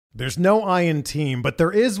There's no I in team, but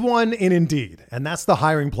there is one in Indeed, and that's the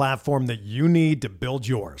hiring platform that you need to build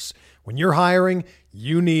yours. When you're hiring,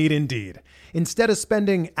 you need Indeed. Instead of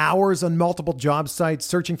spending hours on multiple job sites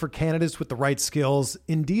searching for candidates with the right skills,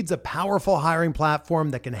 Indeed's a powerful hiring platform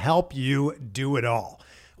that can help you do it all.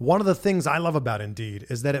 One of the things I love about Indeed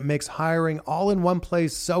is that it makes hiring all in one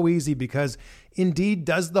place so easy because Indeed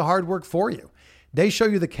does the hard work for you. They show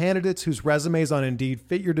you the candidates whose resumes on Indeed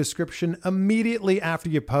fit your description immediately after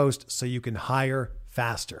you post so you can hire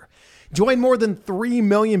faster. Join more than 3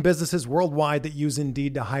 million businesses worldwide that use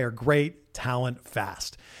Indeed to hire great talent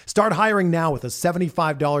fast. Start hiring now with a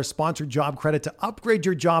 $75 sponsored job credit to upgrade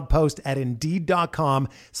your job post at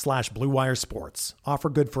Indeed.com/Blue Wire Sports. Offer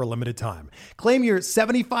good for a limited time. Claim your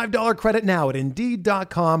 $75 credit now at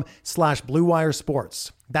Indeed.com/Blue Wire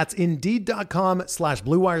Sports. That's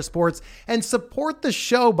Indeed.com/Blue Wire Sports, and support the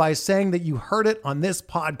show by saying that you heard it on this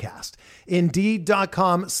podcast.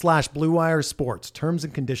 Indeed.com/Blue Wire Sports. Terms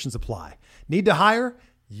and conditions apply. Need to hire?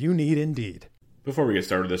 You need Indeed. Before we get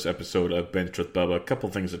started this episode of Bench with Bubba, a couple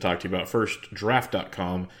things to talk to you about. First,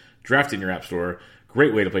 Draft.com. Draft in your app store.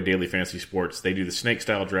 Great way to play daily fantasy sports. They do the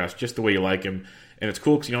snake-style drafts just the way you like them. And it's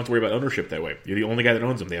cool because you don't have to worry about ownership that way. You're the only guy that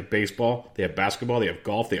owns them. They have baseball, they have basketball, they have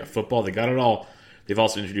golf, they have football. They got it all. They've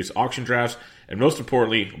also introduced auction drafts. And most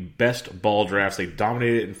importantly, best ball drafts. They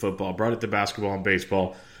dominated it in football, brought it to basketball and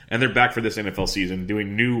baseball. And they're back for this NFL season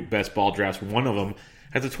doing new best ball drafts. One of them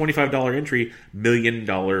has a $25 entry, $1 million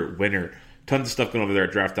winner. Tons of stuff going over there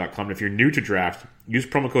at draft.com. And if you're new to draft, use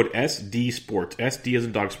promo code SDSports, SD as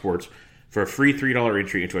in dog sports, for a free $3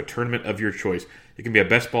 entry into a tournament of your choice. It can be a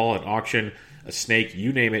best ball, an auction, a snake,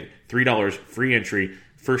 you name it. $3 free entry,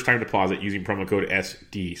 first time deposit using promo code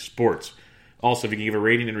SDSports. Also, if you can give a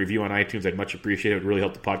rating and review on iTunes, I'd much appreciate it. It would really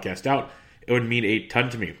help the podcast out. It would mean a ton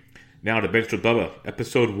to me. Now to Bench with Bubba,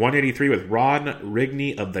 episode 183 with Ron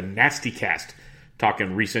Rigney of the NastyCast,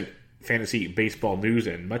 talking recent fantasy baseball news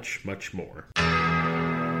and much, much more.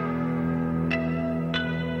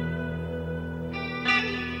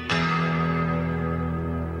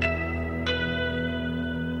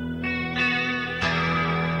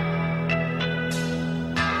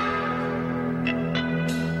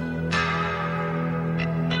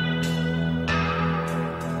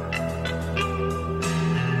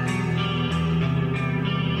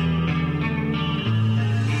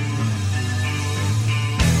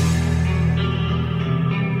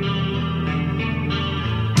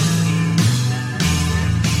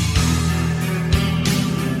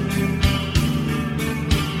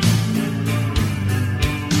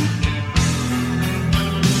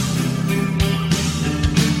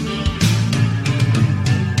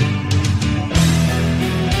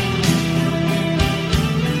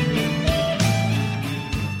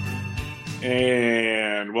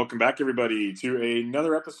 Welcome back, everybody, to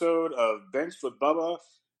another episode of Bench with Bubba,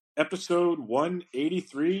 episode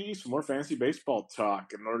 183, some more fantasy baseball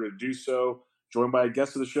talk. In order to do so, joined by a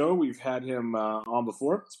guest of the show. We've had him on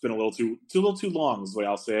before. It's been a little too long, is the way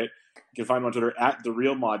I'll say it. You can find him on Twitter at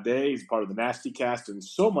TheRealMaude. He's part of the NastyCast and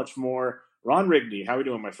so much more. Ron Rigney, how are we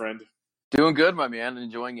doing, my friend? Doing good, my man.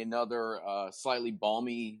 Enjoying another slightly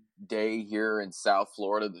balmy day here in South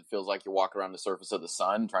Florida that feels like you're walking around the surface of the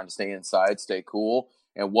sun, trying to stay inside, stay cool.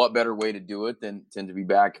 And what better way to do it than to be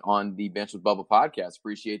back on the Bench with Bubba podcast?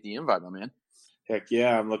 Appreciate the invite, my man. Heck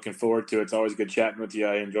yeah, I'm looking forward to it. It's always good chatting with you.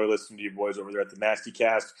 I enjoy listening to you boys over there at the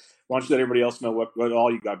NastyCast. Why don't you let everybody else know what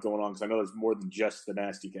all you got going on? Because I know there's more than just the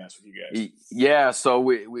NastyCast with you guys. Yeah, so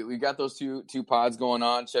we got those two pods going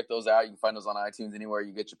on. Check those out. You can find those on iTunes, anywhere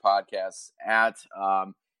you get your podcasts at.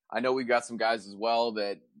 I know we've got some guys as well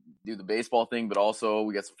that do the baseball thing, but also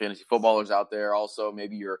we got some fantasy footballers out there. Also,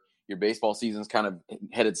 maybe your baseball season's kind of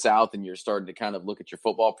headed south and you're starting to kind of look at your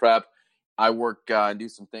football prep. I work and do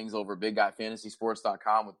some things over at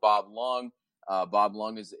BigGuyFantasySports.com with Bob Lung. Bob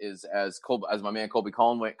Lung is as my man Colby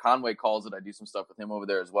Conway calls it. I do some stuff with him over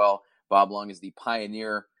there as well. Bob Lung is the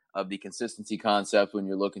pioneer of the consistency concept when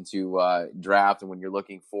you're looking to draft and when you're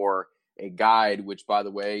looking for a guide, which, by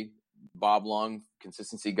the way, Bob Lung,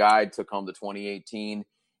 Consistency Guide, took home the 2018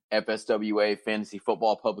 FSWA Fantasy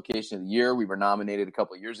Football Publication of the Year. We were nominated a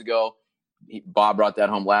couple of years ago. Bob brought that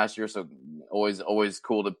home last year, so always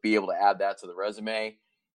cool to be able to add that to the resume.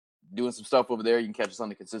 Doing some stuff over there. You can catch us on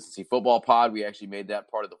the Consistency Football Pod. We actually made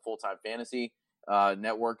that part of the Full-Time Fantasy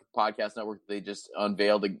Network, podcast network that they just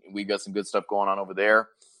unveiled. We got some good stuff going on over there.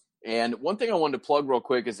 And one thing I wanted to plug real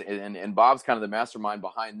quick is, and Bob's kind of the mastermind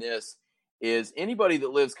behind this, is anybody that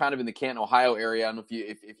lives kind of in the Canton, Ohio area. I don't know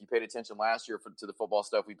if you paid attention last year to the football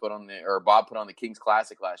stuff we put on or Bob put on the Kings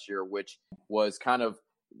Classic last year, which was kind of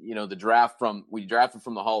the draft we drafted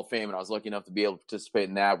from the Hall of Fame, and I was lucky enough to be able to participate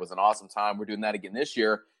in that. It was an awesome time. We're doing that again this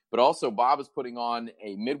year. But also, Bob is putting on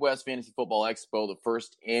a Midwest Fantasy Football Expo, the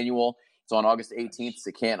first annual. It's on August 18th. It's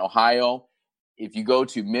in Canton, Ohio. If you go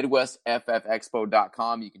to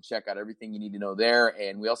MidwestFFExpo.com, you can check out everything you need to know there.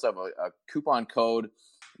 And we also have a coupon code.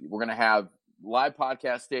 We're going to have live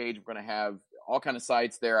podcast stage. We're going to have all kind of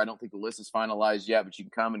sites there. I don't think the list is finalized yet, but you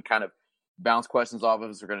can come and kind of bounce questions off of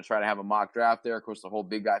us. We're going to try to have a mock draft there. Of course, the whole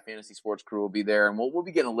Big Guy Fantasy Sports crew will be there. And we'll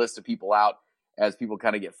be getting a list of people out as people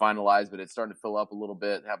kind of get finalized, but it's starting to fill up a little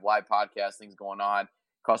bit, have live podcast things going on.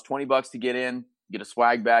 Costs $20 to get in, get a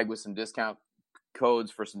swag bag with some discount codes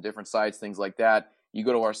for some different sites, things like that. You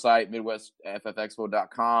go to our site,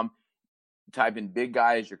 MidwestFFExpo.com, type in Big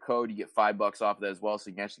Guy as your code. You get $5 off of that as well, so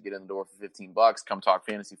you can actually get in the door for $15. Come talk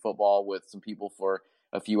fantasy football with some people for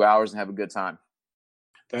a few hours and have a good time.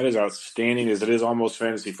 That is outstanding, as it is almost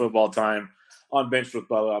fantasy football time on Bench with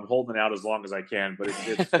Bubba. I'm holding out as long as I can, but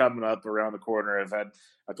it's coming up around the corner.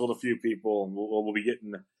 I told a few people, and we'll be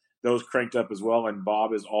getting those cranked up as well. And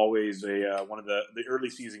Bob is always one of the early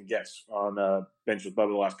season guests on Bench with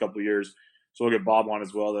Bubba the last couple of years. So we'll get Bob on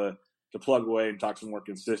as well to plug away and talk some more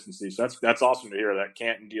consistency. So that's awesome to hear. That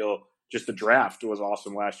Canton deal, just the draft was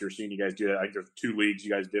awesome last year. Seeing you guys do that, I think there's 2 leagues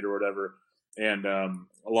you guys did or whatever, and a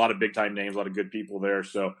lot of big time names, a lot of good people there.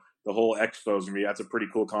 So the whole expo's gonna be, that's a pretty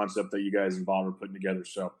cool concept that you guys and Bob are putting together.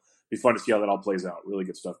 So it'll be fun to see how that all plays out. Really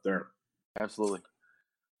good stuff there. Absolutely.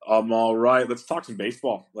 All right. Let's talk some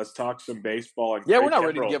baseball. And yeah, we're not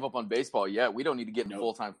ready to give up on baseball yet. We don't need to get in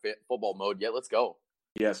full-time football mode yet. Let's go.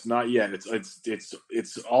 Yes, not yet.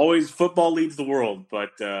 It's always football leads the world,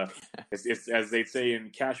 but it's as they say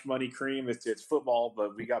in Cash Money Cream, it's football,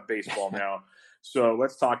 but we got baseball now. So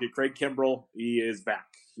let's talk it. Craig Kimbrell, he is back.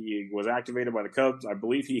 He was activated by the Cubs. I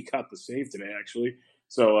believe he got the save today, actually.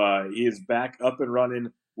 So he is back up and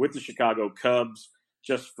running with the Chicago Cubs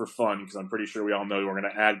just for fun, because I'm pretty sure we all know we're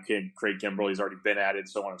going to add Craig Kimbrell. He's already been added,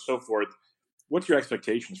 so on and so forth. What's your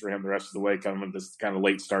expectations for him the rest of the way, coming with this kind of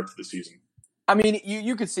late start to the season? I mean,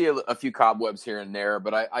 you could see a few cobwebs here and there,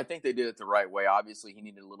 but I think they did it the right way. Obviously, he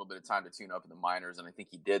needed a little bit of time to tune up in the minors, and I think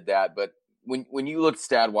he did that. But when you look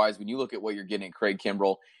stat-wise, when you look at what you're getting in Craig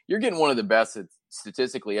Kimbrell, you're getting one of the best that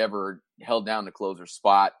statistically ever held down the closer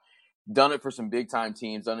spot, done it for some big-time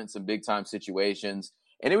teams, done it in some big-time situations.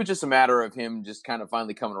 And it was just a matter of him just kind of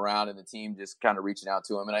finally coming around and the team just kind of reaching out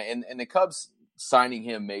to him. And the Cubs signing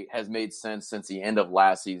him has made sense since the end of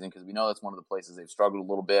last season, because we know that's one of the places they've struggled a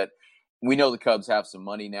little bit. We know the Cubs have some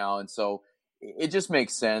money now, and so it just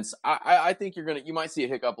makes sense. I think you might see a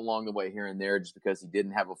hiccup along the way here and there, just because he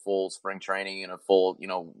didn't have a full spring training and a full,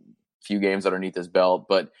 few games underneath his belt.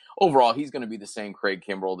 But overall, he's going to be the same Craig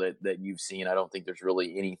Kimbrell that you've seen. I don't think there's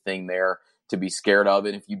really anything there to be scared of.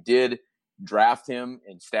 And if you did draft him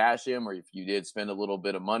and stash him, or if you did spend a little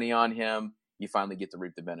bit of money on him, you finally get to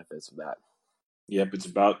reap the benefits of that. Yep, it's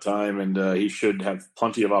about time, and he should have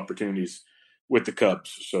plenty of opportunities with the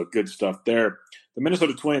Cubs. So good stuff there. The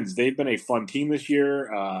Minnesota Twins, they've been a fun team this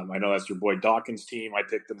year. I know that's your boy Dawkins' team. I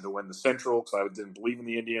picked them to win the Central because I didn't believe in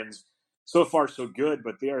the Indians. So far, so good,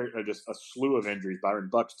 but they are just a slew of injuries. Byron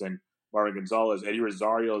Buxton, Marvin Gonzalez, Eddie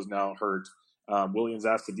Rosario is now hurt. Williams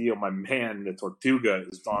Astudillo, my man, the Tortuga,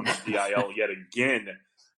 is on the DIL yet again.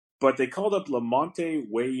 But they called up Lamonte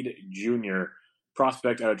Wade Jr.,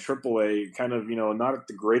 prospect out of AAA, kind of, not at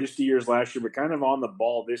the greatest of years last year, but kind of on the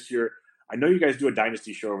ball this year. I know you guys do a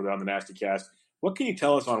dynasty show over there on the NastyCast. What can you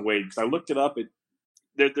tell us on Wade? Because I looked it up.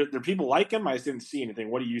 There people like him. I just didn't see anything.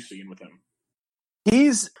 What are you seeing with him?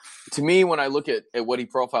 He's, to me, when I look at what he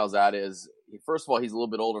profiles at, is, first of all, he's a little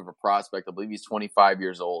bit older of a prospect. I believe he's 25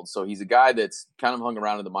 years old. So he's a guy that's kind of hung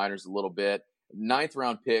around in the minors a little bit. 9th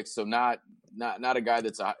round pick, so not a guy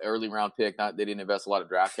that's an early round pick. They didn't invest a lot of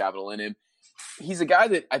draft capital in him. He's a guy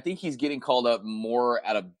that I think he's getting called up more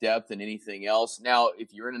out of depth than anything else. Now,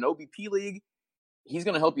 if you're in an OBP league, he's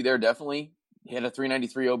going to help you there, definitely. He had a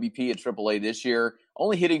 393 OBP at AAA this year,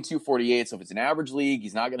 only hitting 248. So if it's an average league,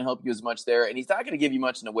 he's not going to help you as much there. And he's not going to give you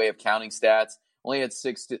much in the way of counting stats. Only had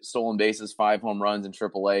 6 stolen bases, 5 home runs in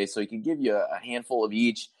AAA. So he can give you a handful of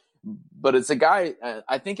each. But it's a guy,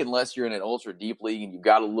 I think, unless you're in an ultra deep league and you've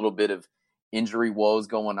got a little bit of injury woes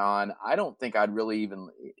going on, I don't think I'd really even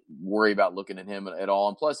worry about looking at him at all.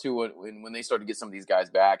 And plus, when they start to get some of these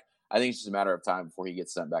guys back, I think it's just a matter of time before he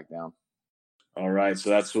gets sent back down. All right, so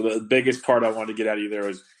that's the biggest part I wanted to get out of you there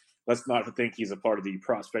was, let's not think he's a part of the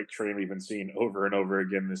prospect train we've been seeing over and over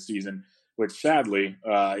again this season, which sadly,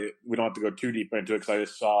 we don't have to go too deep into it, because I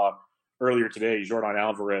just saw earlier today, Jordan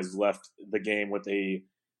Alvarez left the game with a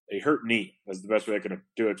hurt knee. That's the best way I could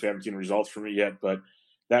do it, because I haven't seen results from it yet, but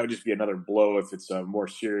that would just be another blow if it's more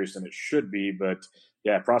serious than it should be. But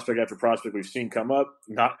yeah, prospect after prospect we've seen come up,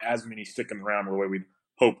 not as many sticking around the way we'd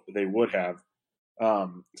hope they would have.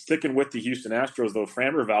 Sticking with the Houston Astros, though,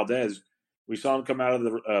 Framber Valdez, we saw him come out of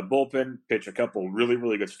the bullpen, pitch a couple really,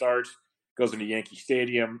 really good starts, goes into Yankee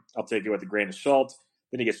Stadium. I'll take it with a grain of salt.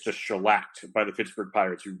 Then he gets just shellacked by the Pittsburgh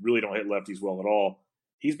Pirates, who really don't hit lefties well at all.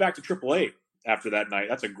 He's back to AAA after that night.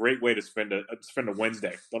 That's a great way to spend a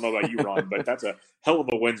Wednesday. Don't know about you, Ron, but that's a hell of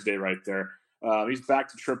a Wednesday right there. He's back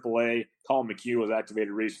to AAA. Colin McHugh was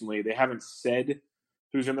activated recently. They haven't said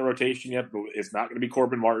who's in the rotation yet, but it's not going to be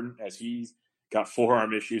Corbin Martin, as he's got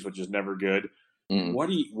forearm issues, which is never good. What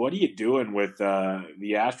are you doing with the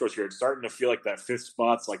Astros here? It's starting to feel like that fifth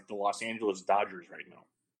spot's like the Los Angeles Dodgers right now.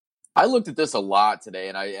 I looked at this a lot today,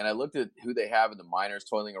 and I looked at who they have in the minors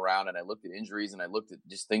toiling around, and I looked at injuries, and I looked at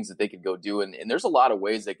just things that they could go do, and there's a lot of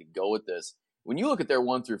ways they could go with this. When you look at their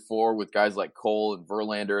 1 through 4 with guys like Cole and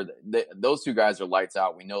Verlander, those two guys are lights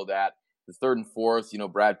out. We know that. The 3rd and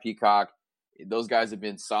 4th, Brad Peacock, those guys have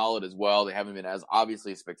been solid as well. They haven't been as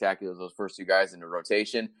obviously spectacular as those first two guys in the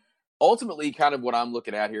rotation. Ultimately, kind of what I'm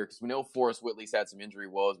looking at here, because we know Forrest Whitley's had some injury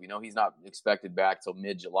woes. We know he's not expected back till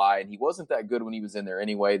mid-July, and he wasn't that good when he was in there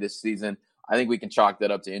anyway this season. I think we can chalk that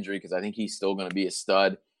up to injury because I think he's still going to be a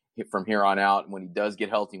stud from here on out when he does get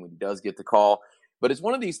healthy, when he does get the call. But it's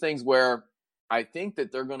one of these things where I think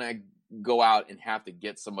that they're going to go out and have to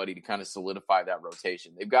get somebody to kind of solidify that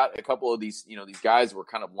rotation. They've got a couple of these, these guys who are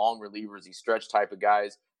kind of long relievers, these stretch type of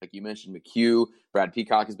guys. Like you mentioned, McHugh, Brad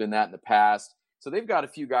Peacock has been that in the past. So they've got a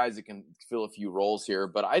few guys that can fill a few roles here.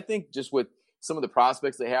 But I think just with some of the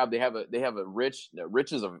prospects they have a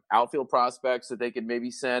riches of outfield prospects that they could maybe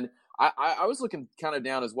send. I was looking kind of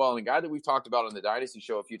down as well. And a guy that we've talked about on the Dynasty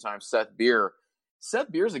Show a few times, Seth Beer.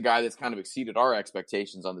 Seth Beer's a guy that's kind of exceeded our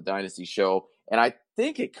expectations on the Dynasty Show. And I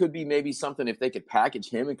think it could be maybe something if they could package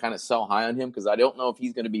him and kind of sell high on him, because I don't know if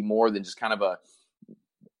he's going to be more than just kind of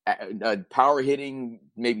a power hitting,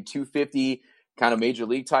 maybe 250 kind of major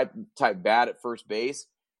league type bat at first base.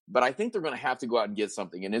 But I think they're going to have to go out and get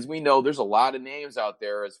something. And as we know, there's a lot of names out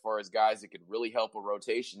there as far as guys that could really help a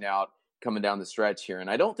rotation out coming down the stretch here. And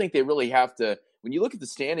I don't think they really have to, when you look at the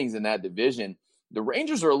standings in that division, the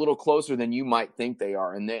Rangers are a little closer than you might think they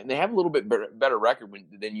are. And they have a little bit better record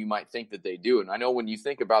than you might think that they do. And I know when you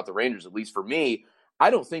think about the Rangers, at least for me, I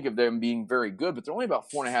don't think of them being very good, but they're only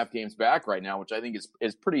about 4.5 games back right now, which I think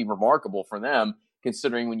is pretty remarkable for them,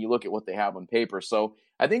 considering when you look at what they have on paper. So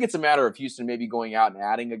I think it's a matter of Houston maybe going out and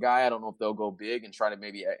adding a guy. I don't know if they'll go big and try to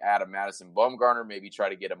maybe add a Madison Bumgarner, maybe try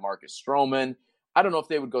to get a Marcus Stroman. I don't know if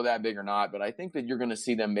they would go that big or not, but I think that you're going to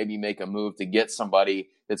see them maybe make a move to get somebody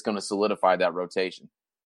that's going to solidify that rotation.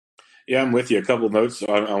 Yeah, I'm with you. A couple of notes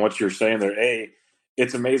on what you're saying there.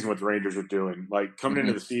 It's amazing what the Rangers are doing. Like, coming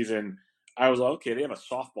into the season, I was like, okay, they have a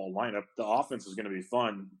softball lineup. The offense is going to be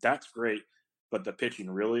fun. That's great. But the pitching,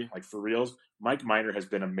 really, like for reals, Mike Minor has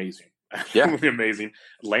been amazing. Absolutely amazing.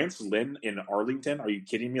 Lance Lynn in Arlington, are you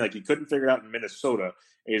kidding me? Like, he couldn't figure it out in Minnesota.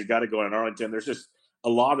 He's got to go in Arlington. There's just a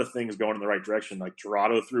lot of things going in the right direction. Like,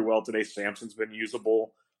 Toronto threw well today. Sampson's been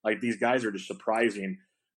usable. Like, these guys are just surprising.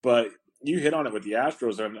 But you hit on it with the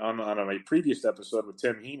Astros on a previous episode with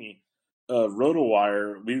Tim Heaney,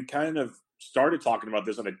 RotoWire. We kind of started talking about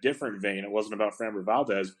this in a different vein. It wasn't about Framber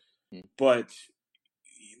Valdez. But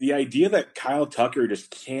the idea that Kyle Tucker just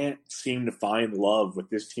can't seem to find love with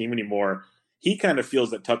this team anymore, he kind of feels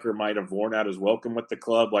that Tucker might have worn out his welcome with the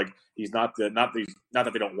club. Like, he's not that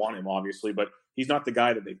they don't want him, obviously, but he's not the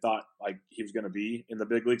guy that they thought like he was going to be in the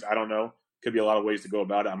big leagues. I don't know. Could be a lot of ways to go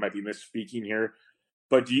about it. I might be misspeaking here.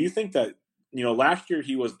 But do you think that, last year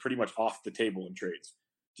he was pretty much off the table in trades.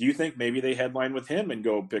 Do you think maybe they headline with him and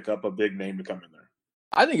go pick up a big name to come in there?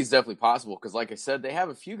 I think it's definitely possible because, like I said, they have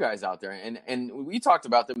a few guys out there. And we talked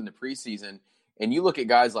about them in the preseason. And you look at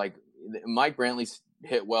guys like Mike Brantley's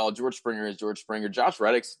hit well. George Springer is George Springer. Josh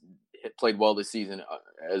Reddick's played well this season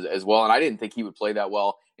as well. And I didn't think he would play that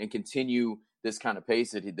well and continue this kind of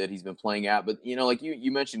pace that he's been playing at. But, like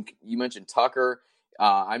you mentioned Tucker.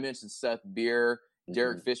 I mentioned Seth Beer.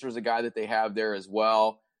 Derek Fisher is a guy that they have there as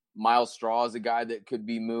well. Miles Straw is a guy that could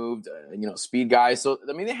be moved, speed guy. So,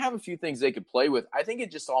 I mean, they have a few things they could play with. I think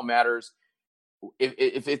it just all matters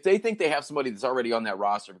if they think they have somebody that's already on that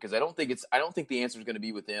roster, because I don't think the answer is going to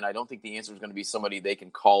be within. I don't think the answer is going to be somebody they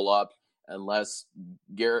can call up unless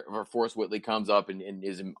Garrett or Forrest Whitley comes up and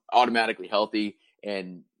is automatically healthy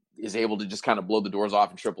and is able to just kind of blow the doors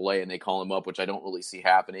off in AAA and they call him up, which I don't really see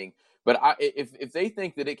happening. But if they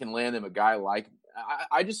think that it can land them a guy like,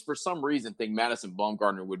 I just for some reason think Madison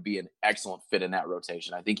Bumgarner would be an excellent fit in that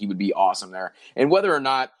rotation. I think he would be awesome there. And whether or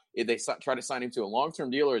not if they try to sign him to a long-term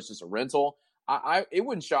deal or it's just a rental, it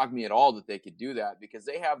wouldn't shock me at all that they could do that because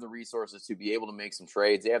they have the resources to be able to make some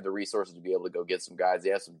trades. They have the resources to be able to go get some guys. They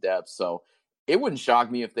have some depth. So it wouldn't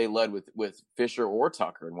shock me if they led with Fisher or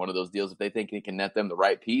Tucker in one of those deals if they think it can net them the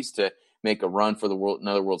right piece to make a run for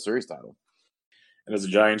another World Series title. And as a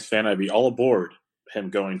Giants fan, I'd be all aboard him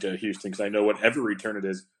going to Houston because I know whatever return it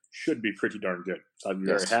is should be pretty darn good. So I'd be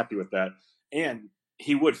very happy with that. And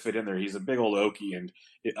he would fit in there. He's a big old Okie, and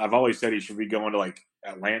I've always said he should be going to like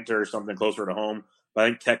Atlanta or something closer to home. But I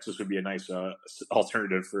think Texas would be a nice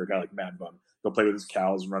alternative for a guy like Mad Bum. Go play with his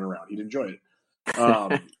cows and run around. He'd enjoy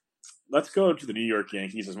it. Let's go to the New York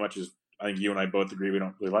Yankees. As much as I think you and I both agree we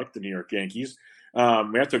don't really like the New York Yankees, we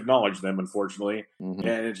have to acknowledge them, unfortunately. Mm-hmm.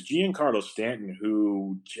 And it's Giancarlo Stanton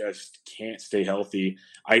who just can't stay healthy.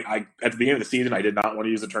 I at the beginning of the season, I did not want to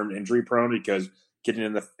use the term injury prone because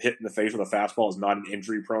getting hit in the face with a fastball is not an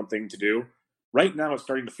injury prone thing to do. Right now, it's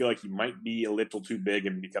starting to feel like he might be a little too big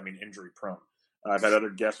and becoming injury prone. I've had other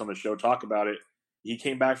guests on the show talk about it. He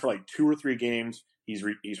came back for like 2 or 3 games. He's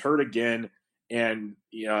hurt again. And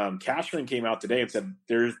Cashman came out today and said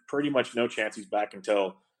there's pretty much no chance he's back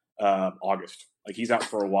until August. Like, he's out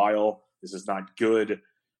for a while. This is not good.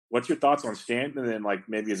 What's your thoughts on Stanton? And then, like,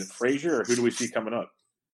 maybe is it Frazier or who do we see coming up?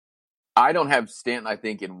 I don't have Stanton, I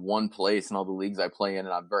think, in one place in all the leagues I play in,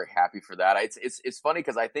 and I'm very happy for that. It's funny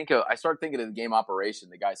because I start thinking of the game operation,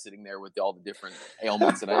 the guy sitting there with all the different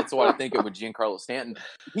ailments, and that's what I think of with Giancarlo Stanton.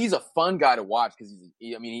 He's a fun guy to watch because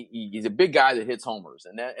he's a big guy that hits homers,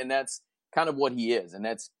 and that's kind of what he is, and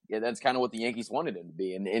that's kind of what the Yankees wanted him to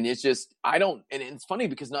be. And it's just and it's funny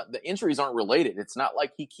because the injuries aren't related. It's not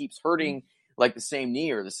like he keeps hurting like the same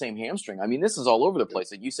knee or the same hamstring. I mean, this is all over the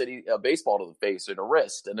place. Like you said, a baseball to the face and a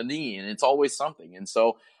wrist and a knee, and it's always something. And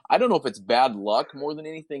so I don't know if it's bad luck more than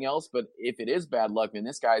anything else, but if it is bad luck, then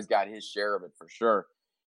this guy's got his share of it for sure.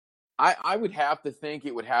 I would have to think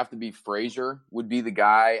it would have to be Frazier would be the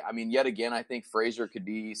guy. I mean, yet again, I think Frazier could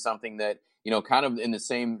be something that, kind of in the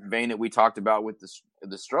same vein that we talked about with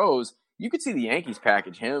the Stros. You could see the Yankees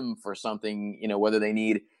package him for something, whether they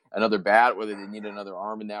need another bat, whether they need another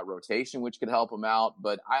arm in that rotation, which could help him out.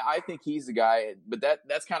 But I think he's the guy. But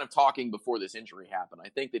that's kind of talking before this injury happened. I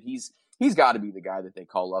think that he's got to be the guy that they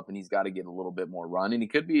call up, and he's got to get a little bit more run. And he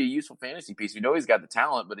could be a useful fantasy piece. We know he's got the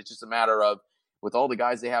talent, but it's just a matter of, with all the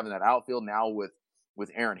guys they have in that outfield now, with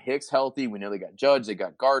Aaron Hicks healthy, we know they got Judge, they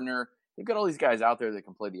got Gardner, they've got all these guys out there that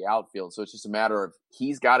can play the outfield. So it's just a matter of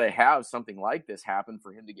he's got to have something like this happen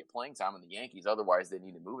for him to get playing time in the Yankees. Otherwise, they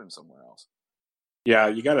need to move him somewhere else. Yeah,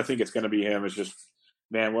 you got to think it's going to be him. It's just,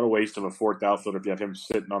 man, what a waste of a fourth outfielder if you have him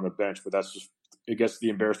sitting on the bench. But that's just, I guess, the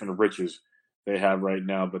embarrassment of riches they have right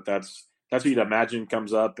now. But that's what you'd imagine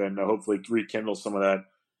comes up, and hopefully rekindle some of that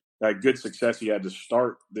good success he had to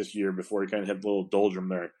start this year before he kind of hit a little doldrum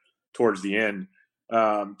there towards the end.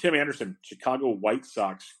 Tim Anderson, Chicago White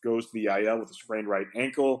Sox, goes to the IL with a sprained right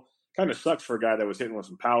ankle. Kind of sucks for a guy that was hitting with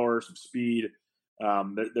some power, some speed.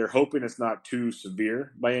 They're hoping it's not too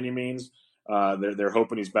severe by any means. They're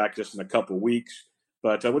hoping he's back just in a couple weeks.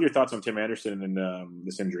 But what are your thoughts on Tim Anderson and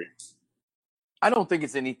this injury? I don't think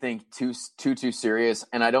it's anything too serious,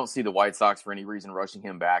 and I don't see the White Sox for any reason rushing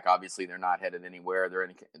him back. Obviously, they're not headed anywhere. They're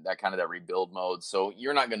in that rebuild mode, so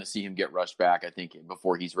you're not going to see him get rushed back, I think,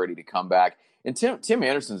 before he's ready to come back. And Tim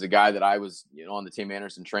Anderson's a guy that I was on the Tim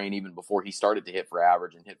Anderson train even before he started to hit for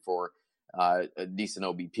average and hit for a decent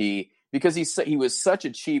OBP, because he was such a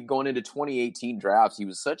cheap, going into 2018 drafts, he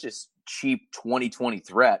was such a cheap 2020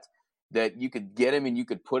 threat that you could get him and you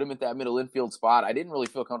could put him at that middle infield spot. I didn't really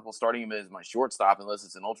feel comfortable starting him as my shortstop unless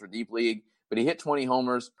it's an ultra deep league, but he hit 20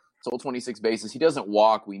 homers, stole 26 bases. He doesn't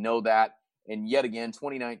walk. We know that. And yet again,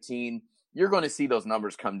 2019, you're going to see those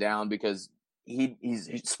numbers come down because he's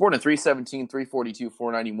sporting a 317, 342,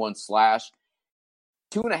 491 slash,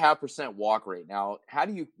 2.5% walk rate. Now, how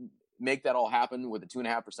do you make that all happen with a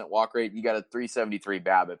 2.5% walk rate? You got a 373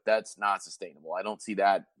 BABIP. That's not sustainable. I don't see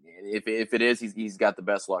that. If it is, he's got the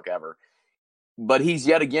best luck ever. But he's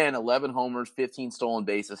yet again 11 homers, 15 stolen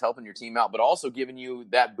bases, helping your team out, but also giving you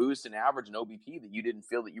that boost in average and OBP that you didn't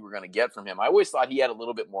feel that you were going to get from him. I always thought he had a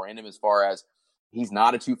little bit more in him as far as he's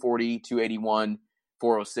not a 240, 281,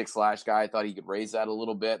 406 slash guy. I thought he could raise that a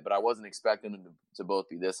little bit, but I wasn't expecting him to both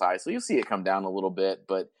be this high. So you'll see it come down a little bit,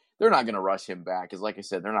 but they're not going to rush him back because, like I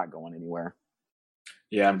said, they're not going anywhere.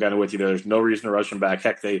 Yeah, I'm kind of with you there. There's no reason to rush him back.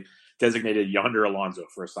 Heck, they designated Yonder Alonso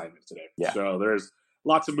for assignment today. Yeah. So there's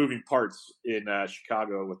lots of moving parts in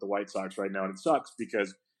Chicago with the White Sox right now, and it sucks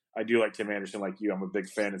because I do like Tim Anderson like you. I'm a big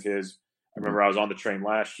fan of his. I remember I was on the train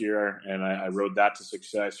last year, and I rode that to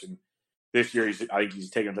success. And this year, I think he's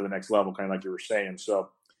taken it to the next level, kind of like you were saying. So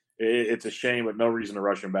it's a shame, but no reason to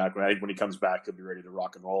rush him back. I think when he comes back, he'll be ready to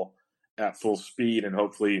rock and roll. at full speed, and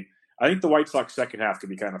hopefully, I think the White Sox second half could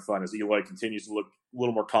be kind of fun as Eloy continues to look a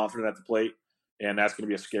little more confident at the plate, and that's going to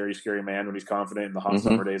be a scary, scary man when he's confident in the hot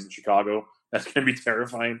summer days in Chicago. That's going to be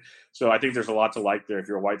terrifying. So I think there's a lot to like there if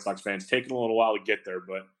you're a White Sox fan. It's taken a little while to get there,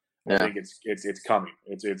 but I think it's coming.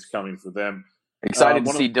 It's coming for them. Excited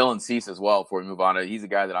to see Dylan Cease as well before we move on. He's a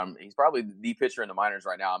guy that he's probably the pitcher in the minors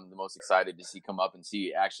right now. I'm the most excited to see come up and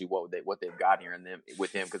see actually what they've got here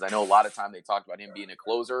with him, because I know a lot of time they talked about him being a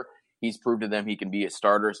closer. He's proved to them he can be a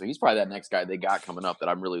starter, so he's probably that next guy they got coming up that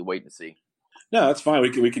I'm really waiting to see. No, that's fine.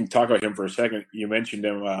 We can talk about him for a second. You mentioned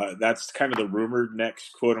him. That's kind of the rumored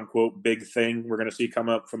next quote unquote big thing we're going to see come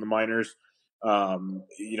up from the minors.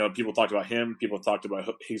 People talked about him. People talked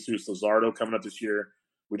about Jesus Luzardo coming up this year.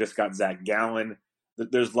 We just got Zach Gallen.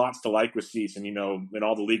 There's lots to like with Cease, and in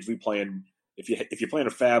all the leagues we play in, if you play in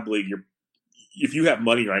a fab league, if you have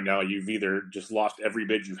money right now, you've either just lost every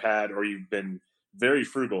bid you've had, or you've been very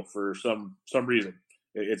frugal for some reason.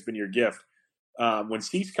 It's been your gift. When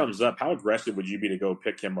Cease comes up, how aggressive would you be to go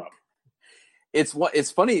pick him up?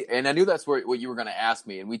 It's funny, and I knew that's what you were going to ask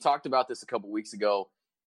me, and we talked about this a couple weeks ago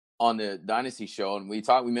on the Dynasty show, and we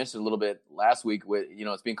mentioned a little bit last week with,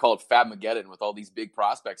 it's being called Fabmageddon with all these big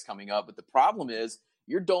prospects coming up. But the problem is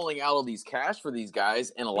you're doling out all these cash for these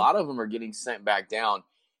guys, and a lot of them are getting sent back down.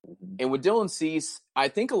 And with Dylan Cease, I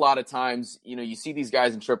think a lot of times, you see these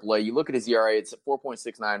guys in AAA, you look at his ERA, it's at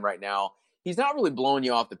 4.69 right now. He's not really blowing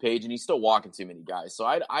you off the page, and he's still walking too many guys. So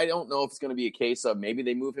I don't know if it's going to be a case of maybe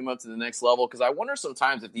they move him up to the next level, because I wonder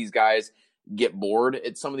sometimes if these guys get bored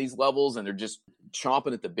at some of these levels and they're just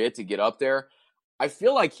chomping at the bit to get up there. I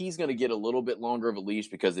feel like he's going to get a little bit longer of a leash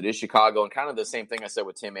because it is Chicago, and kind of the same thing I said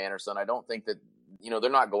with Tim Anderson. I don't think that, they're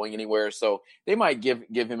not going anywhere. So they might give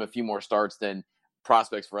him a few more starts than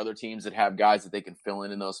prospects for other teams that have guys that they can fill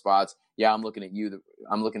in those spots. Yeah, I'm looking at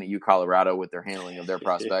you, Colorado, with their handling of their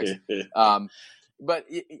prospects. But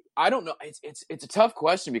I don't know. It's a tough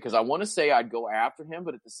question, because I want to say I'd go after him,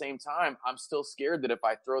 but at the same time, I'm still scared that if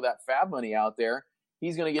I throw that fab money out there,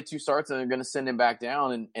 he's going to get 2 starts and they're going to send him back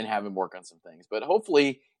down and have him work on some things. But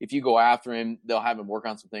hopefully, if you go after him, they'll have him work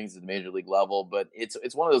on some things at the major league level. But it's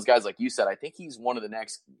one of those guys, like you said, I think he's one of the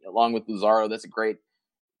next, along with Luzardo. That's a great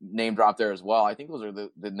name drop there as well. I think those are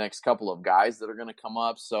the next couple of guys that are going to come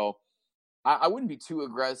up. So I wouldn't be too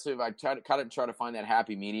aggressive. I'd try to find that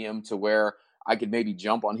happy medium to where I could maybe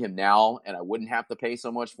jump on him now and I wouldn't have to pay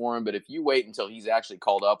so much for him. But if you wait until he's actually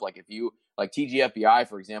called up, like TGFBI,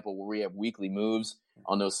 for example, where we have weekly moves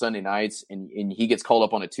on those Sunday nights, and he gets called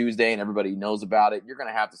up on a Tuesday and everybody knows about it, you're going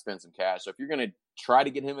to have to spend some cash. So if you're going to try to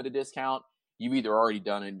get him at a discount, you've either already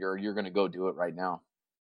done it or you're going to go do it right now.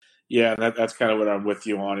 Yeah, that's kind of what I'm with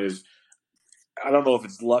you on. Is I don't know if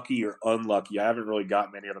it's lucky or unlucky. I haven't really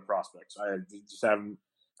got many other prospects. I just haven't,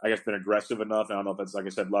 I guess, been aggressive enough. I don't know if that's, like I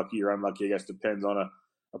said, lucky or unlucky. I guess depends on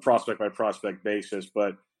a prospect by prospect basis.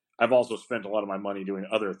 But I've also spent a lot of my money doing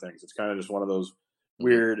other things. It's kind of just one of those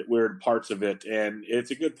weird parts of it. And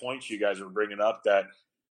it's a good point you guys are bringing up, that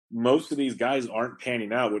most of these guys aren't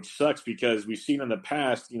panning out, which sucks, because we've seen in the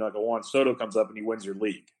past, like a Juan Soto comes up and he wins your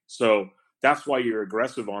league. So that's why you're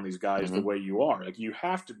aggressive on these guys the way you are. Like, you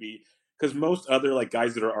have to be, because most other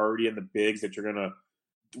guys that are already in the bigs that you're gonna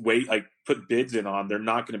put bids in on, they're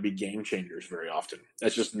not going to be game changers very often.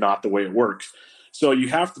 That's just not the way it works. So you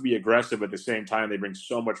have to be aggressive. At the same time, they bring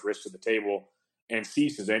so much risk to the table. And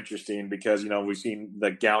Cease is interesting because we've seen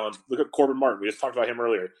the Gallons. Look at Corbin Martin. We just talked about him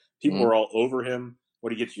earlier. People were all over him.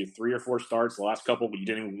 What, he gets you 3 or 4 starts the last couple, but you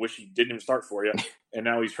didn't even wish he didn't even start for you, and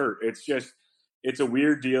now he's hurt. It's a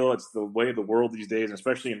weird deal. It's the way of the world these days, and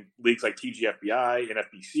especially in leagues like TGFBI and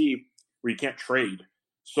FBC where you can't trade.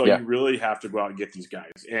 So you really have to go out and get these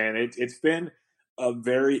guys. And it's been a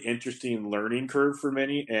very interesting learning curve for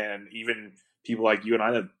many, and even people like you and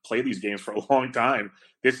I that play these games for a long time.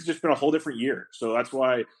 This has just been a whole different year. So that's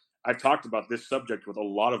why I've talked about this subject with a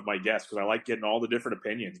lot of my guests, because I like getting all the different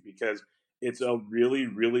opinions, because it's a really,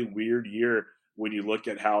 really weird year when you look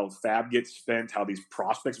at how Fab gets spent, how these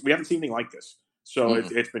prospects – we haven't seen anything like this. So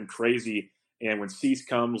it's been crazy. And when Cease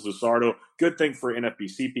comes, Luzardo, good thing for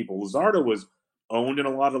NFBC people. Luzardo was owned in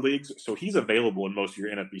a lot of leagues, so he's available in most of your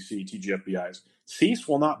NFBC TGFBIs. Cease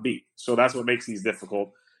will not be. So that's what makes these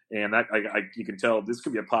difficult. And that you can tell this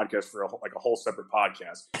could be a podcast for a whole separate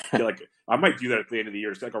podcast. I might do that at the end of the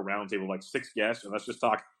year. It's like a roundtable, 6 guests, and let's just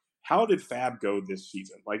talk. How did Fab go this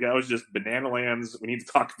season? That was just banana lands. We need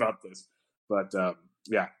to talk about this. But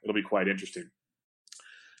yeah, it'll be quite interesting.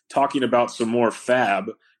 Talking about some more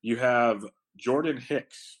Fab, you have Jordan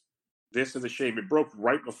Hicks. This is a shame. It broke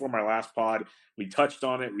right before my last pod. We touched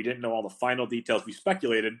on it. We didn't know all the final details. We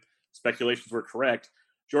speculated. Speculations were correct.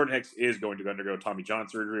 Jordan Hicks is going to undergo Tommy John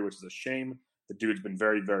surgery, which is a shame. The dude's been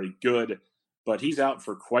very, very good, but he's out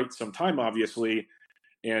for quite some time, obviously.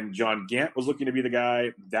 And John Gant was looking to be the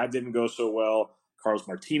guy. That didn't go so well. Carlos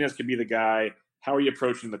Martinez could be the guy. How are you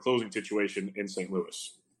approaching the closing situation in St.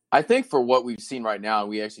 Louis? I think for what we've seen right now, and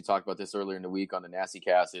we actually talked about this earlier in the week on the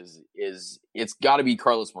NastyCast, is it's got to be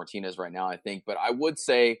Carlos Martinez right now, I think. But I would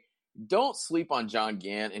say don't sleep on John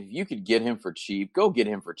Gant. If you could get him for cheap, go get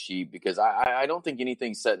him for cheap, because I don't think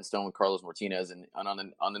anything's set in stone with Carlos Martinez. And on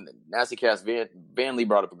the NastyCast, Van Lee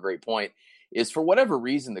brought up a great point, is for whatever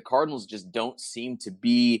reason, the Cardinals just don't seem to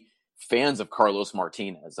be fans of Carlos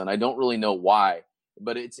Martinez. And I don't really know why.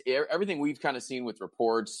 But it's everything we've kind of seen with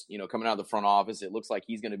reports, coming out of the front office. It looks like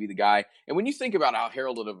he's going to be the guy. And when you think about how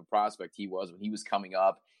heralded of a prospect he was when he was coming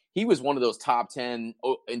up, he was one of those top 10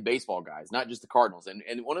 in baseball guys, not just the Cardinals.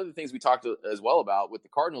 And one of the things we talked as well about with the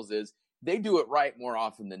Cardinals is they do it right more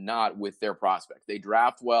often than not with their prospects. They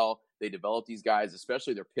draft well. They develop these guys,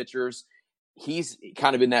 especially their pitchers. He's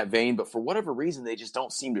kind of in that vein, but for whatever reason, they just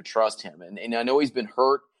don't seem to trust him. And I know he's been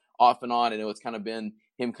hurt off and on. I know it's kind of been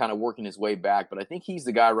him kind of working his way back, but I think he's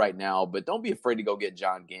the guy right now. But don't be afraid to go get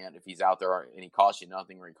John Gant if he's out there and he costs you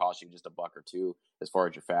nothing, or he costs you just $1 or $2 as far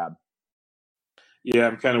as your fab. Yeah,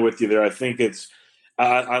 I'm kind of with you there. I think it's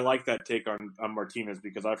I like that take on Martinez,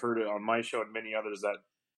 because I've heard it on my show and many others that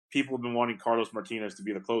people have been wanting Carlos Martinez to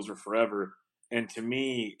be the closer forever. And to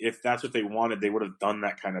me, if that's what they wanted, they would have done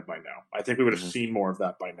that kind of by now. I think we would have seen more of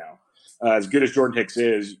that by now. As good as Jordan Hicks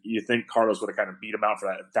is, you think Carlos would have kind of beat him out for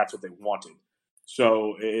that if that's what they wanted.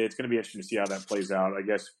 So it's going to be interesting to see how that plays out. I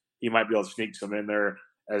guess he might be able to sneak some in there.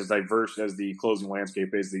 As diverse as the closing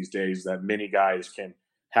landscape is these days, that many guys can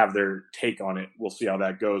have their take on it. We'll see how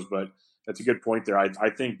that goes. But that's a good point there. I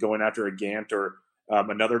think going after a Gant or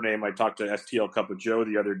another name, I talked to STL Cup of Joe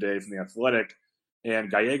the other day from The Athletic,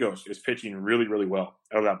 and Gallegos is pitching really, really well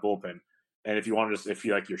out of that bullpen. And if you want to if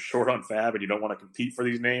you're short on fab and you don't want to compete for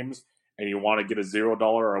these names and you want to get a $0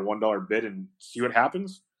 or a $1 bid and see what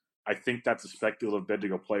happens, I think that's a speculative bid to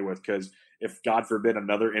go play with, because if, God forbid,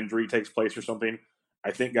 another injury takes place or something,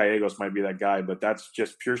 I think Gallegos might be that guy. But that's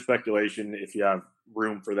just pure speculation if you have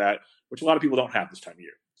room for that, which a lot of people don't have this time of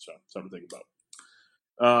year. So something to think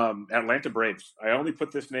about. Atlanta Braves. I only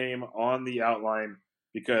put this name on the outline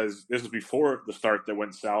because this was before the start that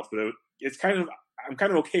went south, but I'm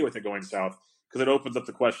kind of okay with it going south because it opens up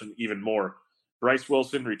the question even more. Bryce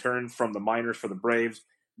Wilson returned from the minors for the Braves,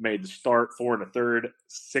 made the start, 4 1/3,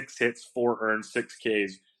 6 hits, 4 earned, 6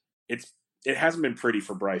 Ks. It hasn't been pretty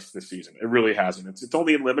for Bryce this season. It really hasn't. It's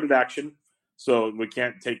only in limited action, so we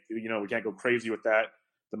can't go crazy with that.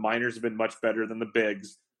 The minors have been much better than the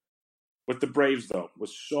bigs. With the Braves, though, with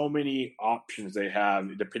so many options they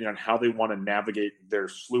have, depending on how they want to navigate their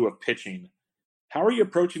slew of pitching, how are you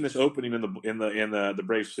approaching this opening in the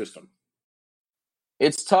Braves system?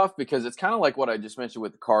 It's tough because it's kind of like what I just mentioned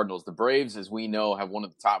with the Cardinals. The Braves, as we know, have one of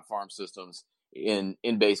the top farm systems in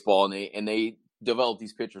baseball, and they develop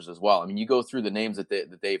these pitchers as well. I mean, you go through the names that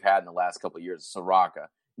they've had in the last couple of years: Soraka,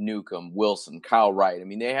 Newcomb, Wilson, Kyle Wright. I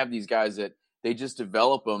mean, they have these guys that they just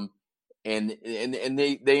develop them, and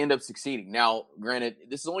they end up succeeding. Now, granted,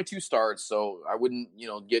 this is only 2 starts, so I wouldn't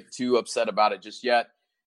get too upset about it just yet.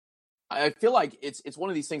 I feel like it's one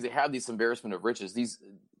of these things that have this embarrassment of riches.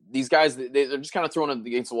 These guys, they're just kind of throwing them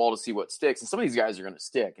against the wall to see what sticks. And some of these guys are going to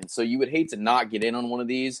stick. And so you would hate to not get in on one of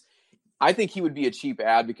these. I think he would be a cheap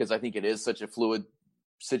ad because I think it is such a fluid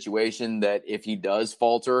situation that if he does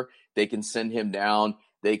falter, they can send him down.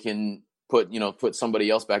 They can put somebody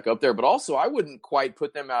else back up there. But also, I wouldn't quite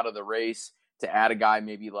put them out of the race to add a guy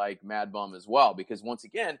maybe like Mad Bum as well, because once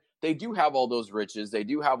again, they do have all those riches. They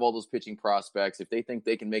do have all those pitching prospects. If they think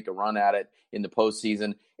they can make a run at it in the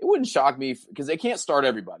postseason, it wouldn't shock me because they can't start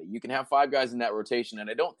everybody. You can have 5 guys in that rotation, and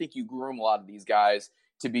I don't think you groom a lot of these guys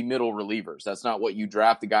to be middle relievers. That's not what you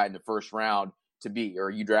draft a guy in the first round to be,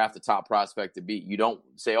 or you draft a top prospect to be. You don't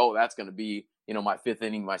say, oh, that's going to be my 5th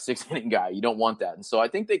inning, my 6th inning guy. You don't want that. And so I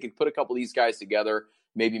think they could put a couple of these guys together,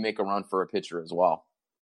 maybe make a run for a pitcher as well.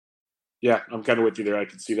 Yeah, I'm kind of with you there. I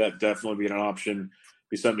could see that definitely being an option,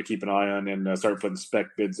 be something to keep an eye on, and start putting spec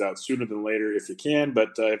bids out sooner than later if you can. But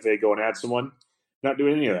if they go and add someone, not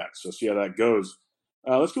doing any of that. So see how that goes.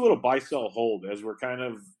 Let's do a little buy, sell, hold as we're kind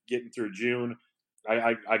of getting through June.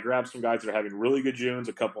 I grabbed some guys that are having really good Junes,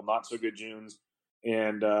 a couple not so good Junes,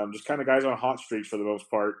 and just kind of guys on hot streaks for the most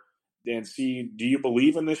part. And see, do you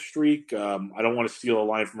believe in this streak? I don't want to steal a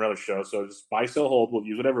line from another show, so just buy, sell, hold. We'll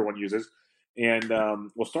use what everyone uses. And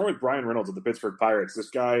we'll start with Brian Reynolds of the Pittsburgh Pirates. This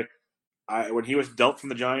guy, when he was dealt from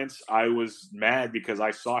the Giants, I was mad because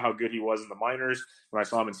I saw how good he was in the minors when I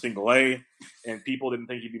saw him in single A, and people didn't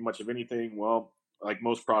think he'd be much of anything. Well, like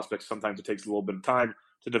most prospects, sometimes it takes a little bit of time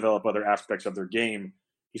to develop other aspects of their game.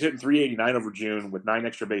 He's hitting 389 over June with 9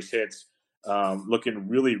 extra base hits, looking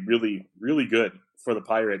really, really, really good for the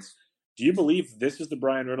Pirates. Do you believe this is the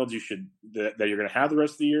Brian Reynolds that you're going to have the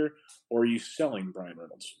rest of the year, or are you selling Brian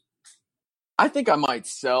Reynolds? I think I might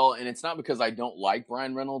sell, and it's not because I don't like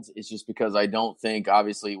Brian Reynolds. It's just because I don't think,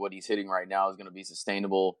 obviously, what he's hitting right now is going to be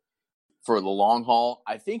sustainable for the long haul.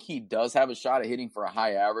 I think he does have a shot at hitting for a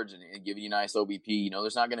high average and giving you nice OBP.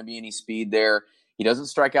 There's not going to be any speed there. He doesn't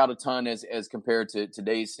strike out a ton as compared to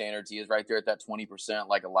today's standards. He is right there at that 20%,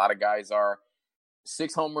 like a lot of guys are.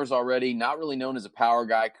 6 homers already, not really known as a power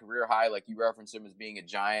guy. Career high, like you referenced him as being a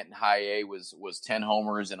giant in high A, was 10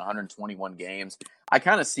 homers in 121 games. I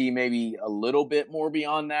kind of see maybe a little bit more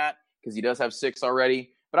beyond that because he does have 6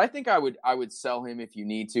 already. But I think I would sell him if you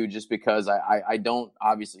need to, just because I don't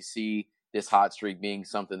obviously see this hot streak being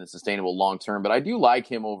something that's sustainable long term. But I do like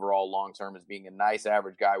him overall long term as being a nice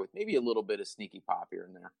average guy with maybe a little bit of sneaky pop here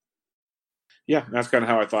and there. Yeah, that's kind of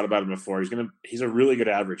how I thought about him before. He's a really good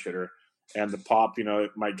average hitter. And the pop,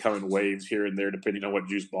 it might come in waves here and there depending on what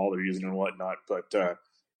juice ball they're using and whatnot. But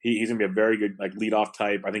he's going to be a very good leadoff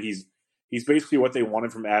type. I think he's basically what they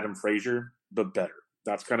wanted from Adam Frazier, but better.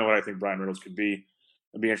 That's kind of what I think Brian Reynolds could be.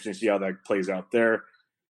 It'll be interesting to see how that plays out there.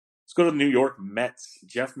 Let's go to the New York Mets.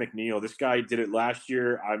 Jeff McNeil. This guy did it last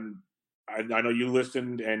year. I know you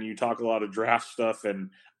listened and you talk a lot of draft stuff,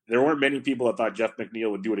 and there weren't many people that thought Jeff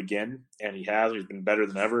McNeil would do it again, and he has. He's been better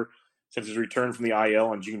than ever. Since his return from the IL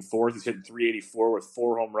on June 4th, he's hitting 384 with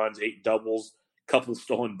 4 home runs, 8 doubles, a couple of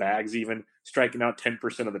stolen bags even, striking out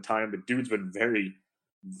 10% of the time. The dude's been very,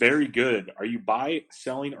 very good. Are you buy,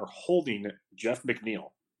 selling, or holding Jeff McNeil?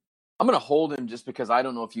 I'm going to hold him just because I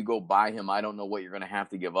don't know if you go buy him, I don't know what you're going to have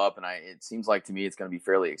to give up. And it seems like to me it's going to be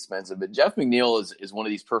fairly expensive. But Jeff McNeil is one of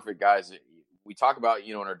these perfect guys that we talk about,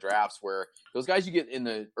 in our drafts, where those guys you get in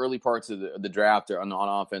the early parts of the draft or on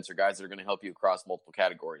offense are guys that are going to help you across multiple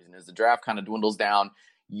categories. And as the draft kind of dwindles down,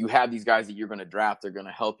 you have these guys that you're going to draft. They're going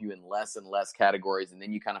to help you in less and less categories. And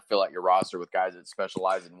then you kind of fill out your roster with guys that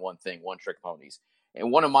specialize in one thing, one-trick ponies.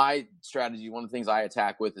 And one of my strategies, one of the things I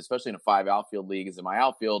attack with, especially in a 5 outfield league, is in my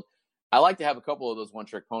outfield, I like to have a couple of those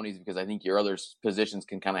one-trick ponies because I think your other positions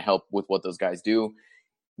can kind of help with what those guys do.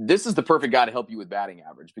 This is the perfect guy to help you with batting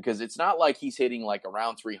average because it's not like he's hitting like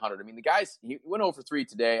around 300. I mean, the guys, he went 0 for 3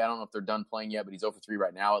 today. I don't know if they're done playing yet, but he's 0 for 3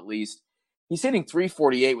 right now at least. He's hitting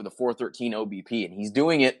 348 with a 413 OBP, and he's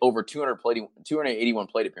doing it over 281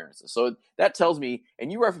 plate appearances. So that tells me,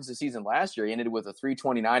 and you referenced the season last year, he ended with a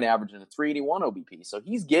 329 average and a 381 OBP. So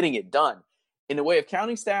he's getting it done. In the way of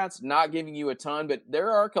counting stats, not giving you a ton, but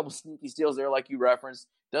there are a couple sneaky steals there like you referenced.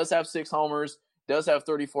 Does have 6 homers. Does have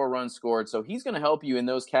 34 runs scored. So he's going to help you in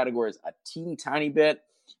those categories a teeny tiny bit,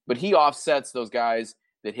 but he offsets those guys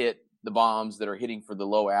that hit the bombs, that are hitting for the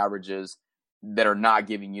low averages, that are not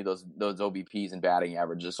giving you those OBPs and batting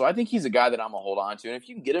averages. So I think he's a guy that I'm going to hold on to. And if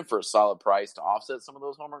you can get him for a solid price to offset some of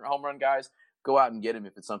those home run guys, go out and get him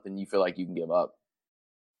if it's something you feel like you can give up.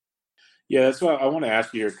 Yeah, that's what I want to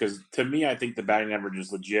ask you here, because to me, I think the batting average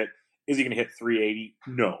is legit. Is he going to hit 380?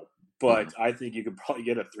 No. But I think you could probably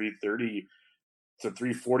get a 330 to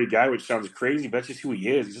 340 guy, which sounds crazy, but that's just who he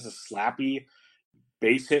is. He's just a slappy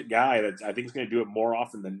base hit guy that I think is going to do it more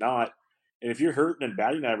often than not. And if you're hurting in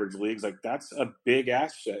batting average leagues, that's a big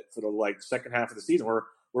asset for the second half of the season. We're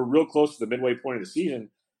real close to the midway point of the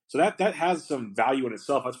season, so that has some value in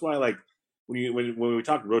itself. That's why when we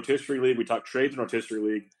talk rotisserie league, we talk trades in rotisserie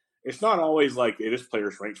league. It's not always like this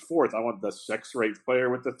player's ranked 4th. I want the 6th ranked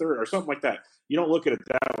player with the 3rd or something like that. You don't look at it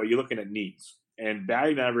that way. You're looking at needs, and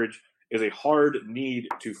batting average is a hard need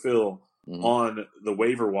to fill on the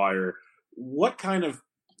waiver wire. What kind of,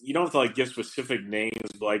 you don't have to give specific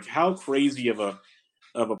names, but how crazy of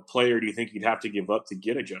a player do you think you'd have to give up to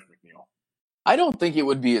get a Jeff McNeil? I don't think it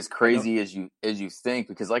would be as crazy as you think,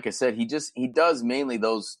 because like I said, he does mainly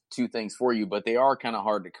those 2 things for you, but they are kind of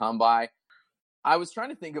hard to come by. I was trying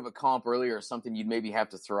to think of a comp earlier or something you'd maybe have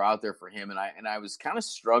to throw out there for him, and I was kind of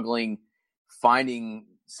struggling finding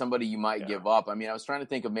somebody you might give up. I mean, I was trying to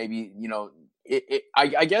think of maybe,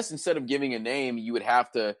 I guess instead of giving a name, you would have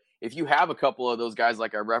to, if you have a couple of those guys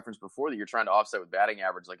like I referenced before that you're trying to offset with batting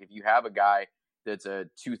average, like if you have a guy that's a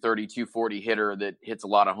 230, 240 hitter that hits a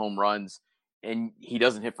lot of home runs and he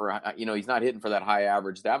doesn't hit for, he's not hitting for that high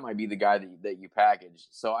average, that might be the guy that you package.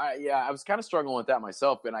 So I was kind of struggling with that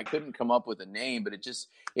myself, and I couldn't come up with a name, but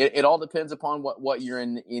it all depends upon what you're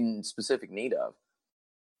in specific need of.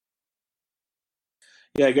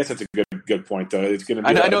 Yeah, I guess that's a good point, though. It's going to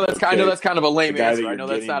be. I know that's kind of a lame answer. I know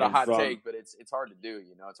that's not a hot take, but it's hard to do.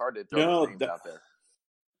 It's hard to throw names out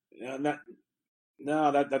there.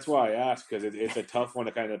 No, that's why I asked, because it's a tough one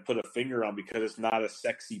to kind of put a finger on, because it's not a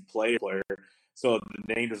sexy player, so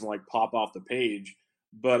the name doesn't like pop off the page.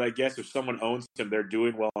 But I guess if someone owns him, they're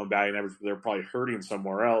doing well on batting average, they're probably hurting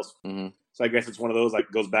somewhere else. Mm-hmm. So I guess it's one of those,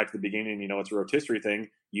 like, goes back to the beginning. It's a rotisserie thing.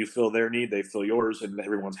 You fill their need, they fill yours, and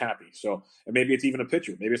everyone's happy. So, and maybe it's even a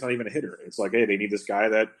pitcher. Maybe it's not even a hitter. It's like, hey, they need this guy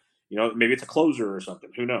that, maybe it's a closer or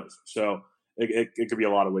something. Who knows? So it could be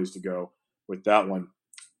a lot of ways to go with that one.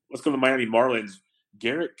 Let's go to the Miami Marlins.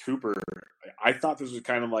 Garrett Cooper, I thought this was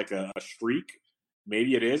kind of like a streak.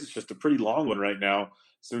 Maybe it is. It's just a pretty long one right now.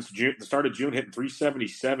 Since June, the start of June, hitting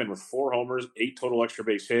 377 with 4 homers, 8 total extra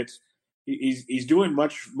base hits. He's doing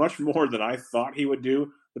much more than I thought he would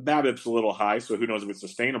do. The BABIP's a little high, so who knows if it's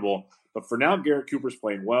sustainable. But for now, Garrett Cooper's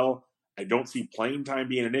playing well. I don't see playing time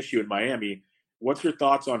being an issue in Miami. What's your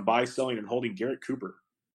thoughts on buy, selling, and holding Garrett Cooper?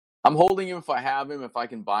 I'm holding him if I have him. If I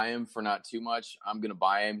can buy him for not too much, I'm going to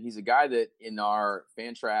buy him. He's a guy that in our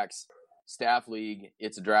Fantrax staff league,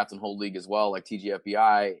 it's a draft and hold league as well, like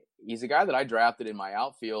TGFBI. He's a guy that I drafted in my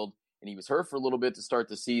outfield, and he was hurt for a little bit to start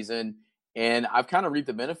the season. And I've kind of reaped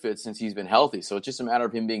the benefits since he's been healthy. So it's just a matter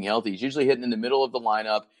of him being healthy. He's usually hitting in the middle of the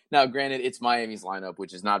lineup. Now, granted, it's Miami's lineup,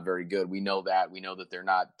 which is not very good. We know that. We know that they're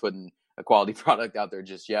not putting a quality product out there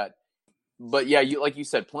just yet. But yeah, like you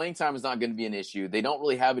said, playing time is not going to be an issue. They don't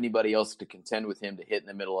really have anybody else to contend with him to hit in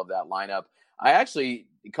the middle of that lineup. I actually,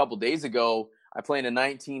 a couple days ago, I played a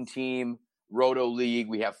 19-team Roto League.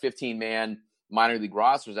 We have 15-man minor league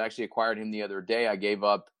rosters. I actually acquired him the other day. I gave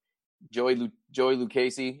up Joey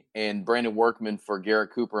Lucchesi and Brandon Workman for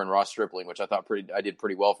Garrett Cooper and Ross Stripling, which I thought I did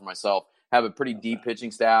pretty well for myself. Have a pretty deep pitching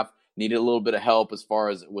staff. Needed a little bit of help as far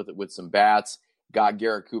as with some bats. Got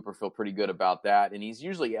Garrett Cooper. Feel pretty good about that. And he's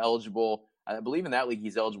usually eligible. I believe in that league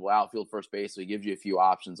he's eligible outfield, first base, so he gives you a few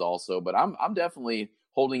options also. But I'm definitely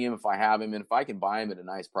holding him if I have him, and if I can buy him at a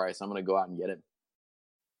nice price, I'm going to go out and get him.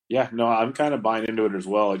 Yeah, no, I'm kind of buying into it as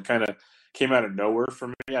well. It kind of came out of nowhere for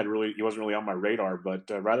me. He wasn't really on my radar, but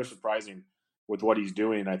rather surprising with what he's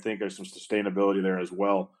doing. I think there's some sustainability there as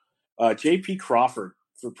well. J.P. Crawford,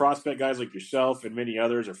 for prospect guys like yourself and many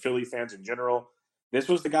others, or Philly fans in general, this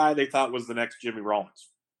was the guy they thought was the next Jimmy Rollins.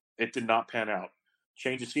 It did not pan out.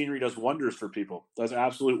 Change of scenery does wonders for people. Does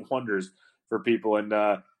absolute wonders for people. And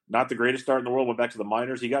not the greatest start in the world. Went back to the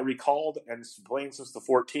minors. He got recalled and is playing since the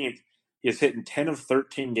 14th. He has hit in 10 of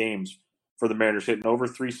 13 games for the Mariners, hitting over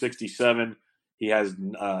 367. He has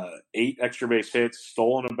 8 extra base hits,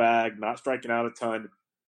 stolen a bag, not striking out a ton.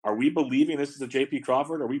 Are we believing this is a J.P.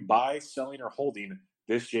 Crawford? Are we buy, selling, or holding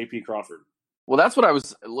this J.P. Crawford? Well, that's what I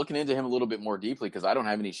was looking into him a little bit more deeply, because I don't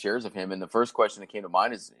have any shares of him. And the first question that came to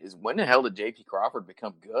mind is when the hell did J.P. Crawford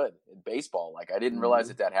become good in baseball? Like, I didn't realize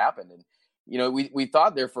that happened. And, we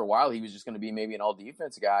thought there for a while he was just going to be maybe an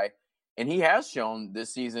all-defense guy. And he has shown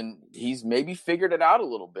this season he's maybe figured it out a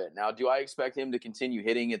little bit. Now, do I expect him to continue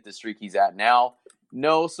hitting at the streak he's at now?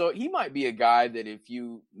 No. So he might be a guy that if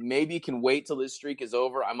you maybe can wait till this streak is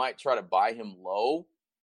over, I might try to buy him low.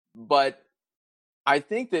 But I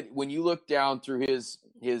think that when you look down through his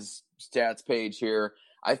stats page here,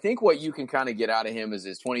 I think what you can kind of get out of him is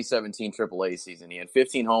his 2017 AAA season. He had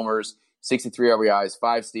 15 homers, 63 RBIs,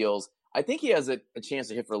 5 steals. I think he has a chance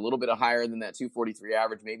to hit for a little bit higher than that 243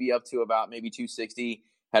 average, maybe up to about maybe 260,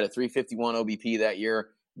 had a 351 OBP that year.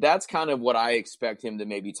 That's kind of what I expect him to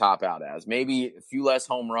maybe top out as. Maybe a few less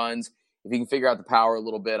home runs. If he can figure out the power a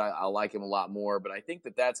little bit, I like him a lot more. But I think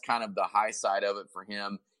that's kind of the high side of it for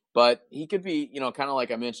him. But he could be, kind of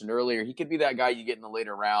like I mentioned earlier, he could be that guy you get in the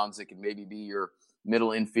later rounds that could maybe be your middle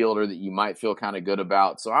infielder that you might feel kind of good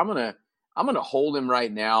about. So I'm gonna hold him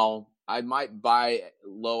right now. I might buy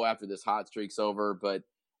low after this hot streak's over, but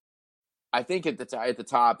I think at the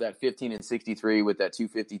top, that 15 and 63 with that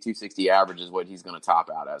 250, 260 average is what he's going to top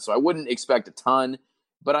out at. So I wouldn't expect a ton,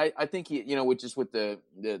 but I think he, with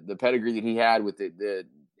the pedigree that he had, with the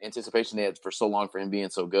anticipation they had for so long for him being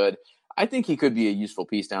so good, I think he could be a useful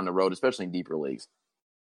piece down the road, especially in deeper leagues.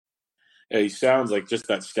 Yeah, he sounds like, just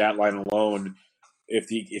that stat line alone, if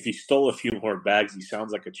he stole a few more bags, he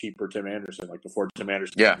sounds like a cheaper Tim Anderson, like before Tim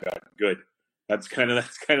Anderson got good. That's kind of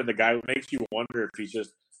the guy who makes you wonder if he's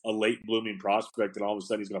just a late blooming prospect and all of a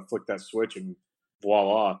sudden he's going to flick that switch and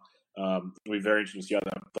voila. It'll be very interesting to see how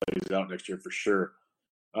that plays out next year for sure.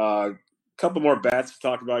 Couple more bats to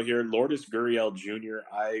talk about here. Lourdes Gurriel Jr.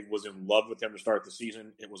 I was in love with him to start the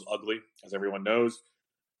season. It was ugly, as everyone knows.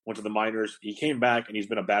 Went to the minors. He came back, and he's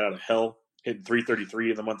been a bat out of hell. Hit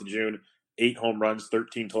 333 in the month of June. 8 home runs,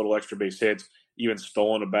 13 total extra base hits, even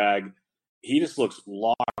stolen a bag. He just looks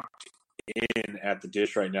locked in at the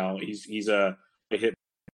dish right now. He's a hit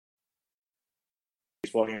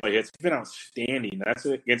baseball game. He's been outstanding. That's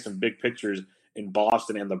against some big pitchers in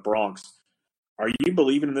Boston and the Bronx. Are you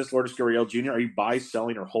believing in this Lourdes Gurriel Jr.? Are you buy,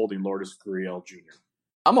 selling, or holding Lourdes Gurriel Jr.?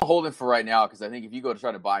 I'm a hold him for right now because I think if you go to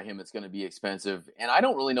try to buy him, it's going to be expensive. And I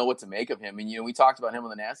don't really know what to make of him. And, we talked about him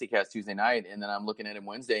on the NastyCast Tuesday night, and then I'm looking at him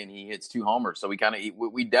Wednesday, and he hits 2 homers. So we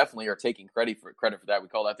definitely are taking credit for that. We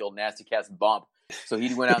call that the old NastyCast bump. So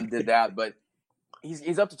he went out and did that. But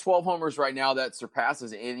he's up to 12 homers right now. That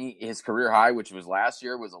surpasses his career high, which was last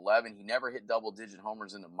year, was 11. He never hit double-digit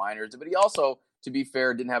homers in the minors. But he also, to be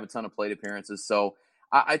fair, didn't have a ton of plate appearances. So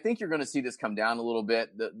I think you're going to see this come down a little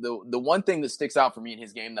bit. The one thing that sticks out for me in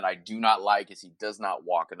his game that I do not like is he does not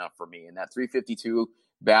walk enough for me. And that 352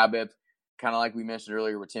 BABIP, kind of like we mentioned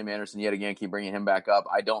earlier with Tim Anderson, yet again, keep bringing him back up.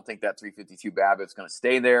 I don't think that 352 BABIP is going to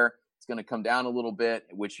stay there. It's going to come down a little bit,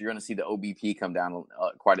 which you're going to see the OBP come down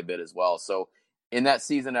quite a bit as well. So in that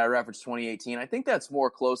season I referenced 2018, I think that's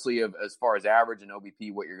more closely as far as average and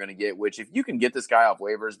OBP what you're going to get, which if you can get this guy off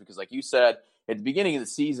waivers, because like you said, at the beginning of the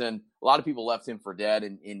season, a lot of people left him for dead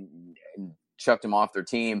and chucked him off their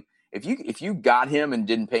team. If you got him and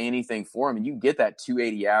didn't pay anything for him, and you can get that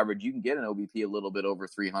 280 average, you can get an OBP a little bit over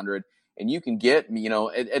 300, and you can get,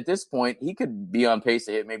 at this point, he could be on pace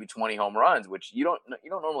to hit maybe 20 home runs, which you don't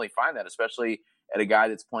normally find that, especially at a guy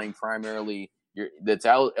that's playing primarily that's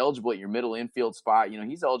eligible at your middle infield spot.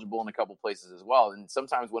 He's eligible in a couple places as well. And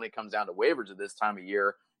sometimes when it comes down to waivers at this time of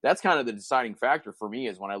year, that's kind of the deciding factor for me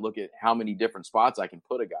is when I look at how many different spots I can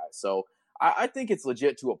put a guy. So I think it's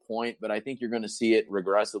legit to a point, but I think you're going to see it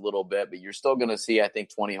regress a little bit, but you're still going to see, I think,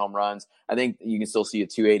 20 home runs. I think you can still see a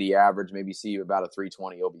 280 average, maybe see about a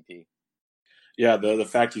 320 OBP. Yeah, the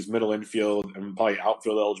fact he's middle infield and probably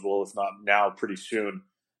outfield eligible, if not now, pretty soon,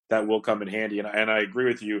 that will come in handy. And I agree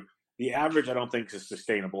with you. The average I don't think is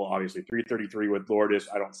sustainable, obviously. 333 with Lourdes,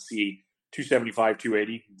 I don't see 275,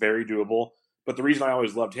 280, very doable. But the reason I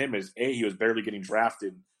always loved him is, A, he was barely getting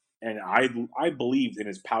drafted, and I believed in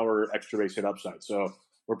his power extra base hit upside. So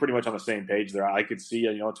we're pretty much on the same page there. I could see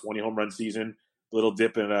a 20 home run season, little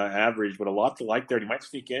dip in average, but a lot to like there. And he might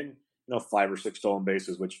sneak in 5 or 6 stolen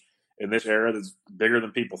bases, which in this era that's bigger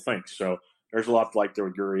than people think. So there's a lot to like there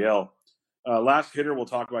with Gurriel. Last hitter we'll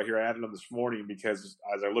talk about here, I added him this morning because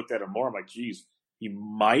as I looked at him more, I'm like, geez, he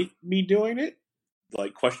might be doing it,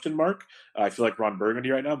 like question mark. I feel like Ron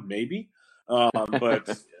Burgundy right now, maybe.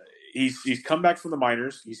 But he's come back from the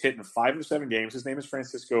minors. He's hitting 5 of 7 games. His name is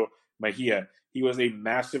Francisco Mejia. He was a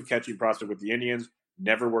massive catching prospect with the Indians.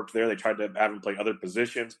 Never worked there. They tried to have him play other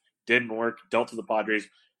positions. Didn't work. Dealt to the Padres.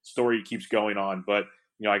 Story keeps going on. But,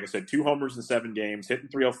 like I said, 2 homers in 7 games, hitting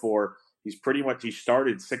 304. He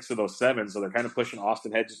started 6 of those 7, so they're kind of pushing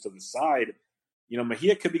Austin Hedges to the side.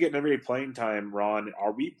 Mejia could be getting everyday playing time, Ron.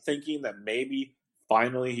 Are we thinking that maybe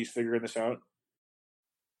finally he's figuring this out?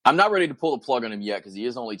 I'm not ready to pull the plug on him yet because he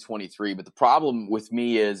is only 23. But the problem with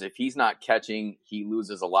me is if he's not catching, he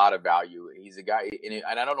loses a lot of value. He's a guy, and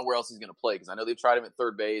I don't know where else he's going to play because I know they've tried him at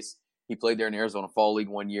third base. He played there in Arizona Fall League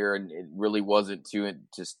one year, and it really wasn't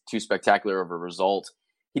too spectacular of a result.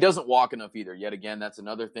 He doesn't walk enough either. Yet again, that's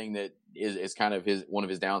another thing that is kind of one of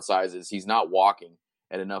his downsides is he's not walking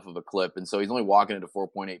at enough of a clip. And so he's only walking at a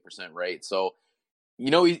 4.8% rate. So, we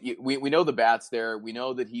know the bat's there. We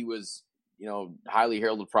know that he was, highly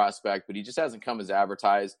heralded prospect, but he just hasn't come as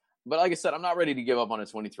advertised. But like I said, I'm not ready to give up on a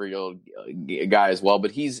 23-year-old guy as well.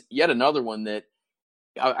 But he's yet another one that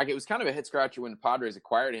it was kind of a head scratcher when the Padres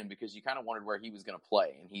acquired him because you kind of wondered where he was going to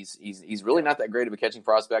play, and he's really not that great of a catching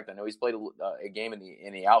prospect. I know he's played a game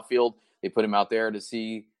in the outfield. They put him out there to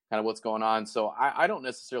see kind of what's going on. So I don't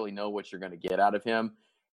necessarily know what you're going to get out of him.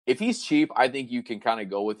 If he's cheap, I think you can kind of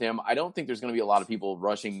go with him. I don't think there's going to be a lot of people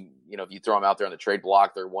rushing. If you throw him out there on the trade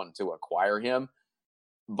block, they're wanting to acquire him,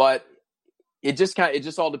 but it just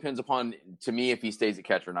all depends upon, to me, if he stays a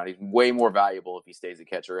catcher or not. He's way more valuable if he stays a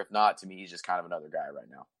catcher. If not, to me, he's just kind of another guy right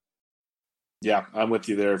now. Yeah, I'm with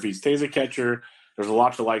you there. If he stays a catcher, there's a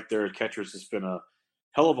lot to like there. Catchers has been a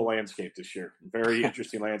hell of a landscape this year. Very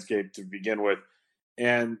interesting landscape to begin with.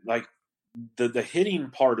 And like the hitting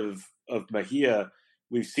part of Mejia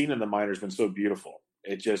we've seen in the minors been so beautiful.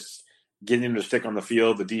 It just getting him to stick on the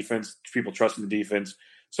field, the defense, people trusting the defense,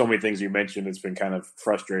 so many things you mentioned. It's been kind of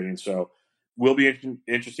frustrating. So will be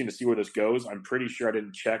interesting to see where this goes. I'm pretty sure I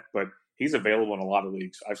didn't check, but he's available in a lot of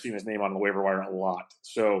leagues. I've seen his name on the waiver wire a lot.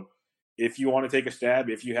 So if you want to take a stab,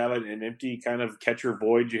 if you have an empty kind of catcher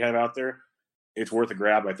void you have out there, it's worth a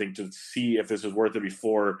grab, I think, to see if this is worth it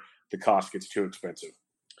before the cost gets too expensive.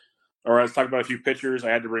 All right, let's talk about a few pitchers. I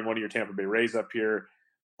had to bring one of your Tampa Bay Rays up here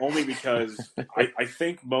only because I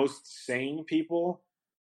think most sane people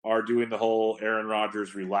are doing the whole Aaron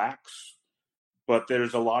Rodgers relax. But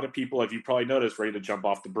there's a lot of people, if you probably noticed, ready to jump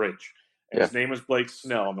off the bridge. and his name is Blake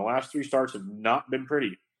Snell. And the last 3 starts have not been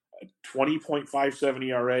pretty. A 20.57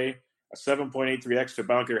 ERA, a 7.83 xFIP.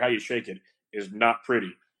 I don't care how you shake it, is not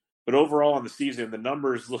pretty. But overall on the season, the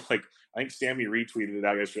numbers look like, I think Sammy retweeted it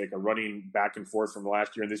out yesterday, like a running back and forth from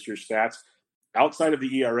last year and this year's stats. Outside of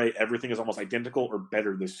the ERA, everything is almost identical or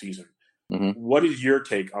better this season. Mm-hmm. What is your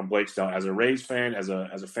take on Blake Snell as a Rays fan, as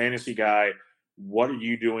a fantasy guy? What are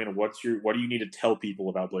you doing? What do you need to tell people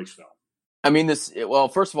about Blake Snell? I mean,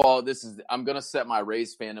 first of all, I'm going to set my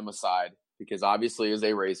Rays fandom aside because obviously as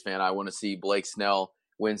a Rays fan, I want to see Blake Snell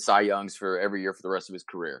win Cy Youngs for every year for the rest of his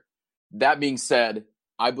career. That being said,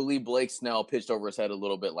 I believe Blake Snell pitched over his head a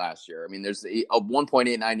little bit last year. I mean, there's a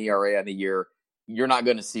 1.89 ERA on the year. You're not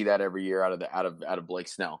going to see that every year out of Blake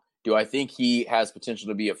Snell. Do I think he has potential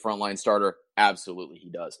to be a frontline starter? Absolutely, he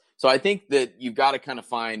does. So I think that you've got to kind of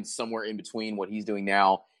find somewhere in between what he's doing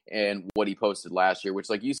now and what he posted last year, which,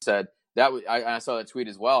 like you said, I saw that tweet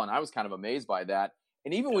as well, and I was kind of amazed by that.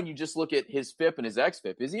 And even when you just look at his FIP and his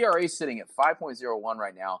xFIP, his ERA is sitting at 5.01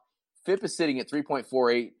 right now. FIP is sitting at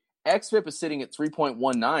 3.48. xFIP is sitting at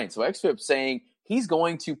 3.19. So xFIP saying he's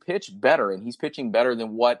going to pitch better, and he's pitching better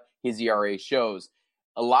than what his ERA shows.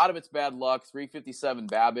 A lot of it's bad luck. 357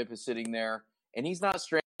 BABIP is sitting there, and he's not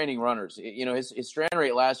stranding runners. His strand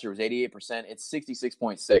rate last year was 88%. It's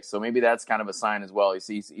 66.6, so maybe that's kind of a sign as well.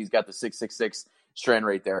 He's got the 666 strand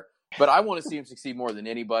rate there. But I want to see him succeed more than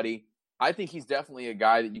anybody. I think he's definitely a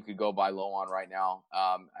guy that you could go buy low on right now.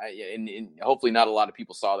 And hopefully not a lot of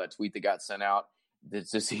people saw that tweet that got sent out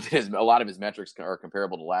to see that a lot of his metrics are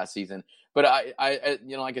comparable to last season. But I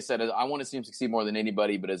like I said, I want to see him succeed more than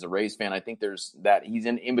anybody. But as a Rays fan, I think there's that he's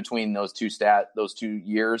in between those two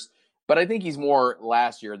years. But I think he's more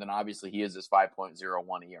last year than obviously he is this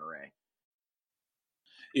 5.01 ERA.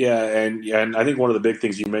 Yeah, and I think one of the big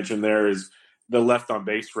things you mentioned there is the left on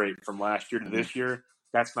base rate from last year to this year.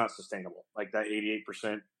 That's not sustainable. Like that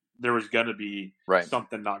 88%, there was going to be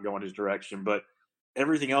something not going his direction. But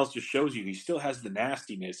everything else just shows you he still has the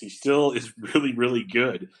nastiness. He still is really, really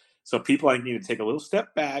good. So people, I think, need to take a little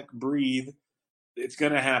step back, breathe. It's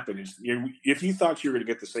going to happen. If you thought you were going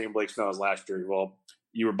to get the same Blake Snell as last year, well,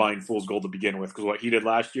 you were buying fool's gold to begin with, because what he did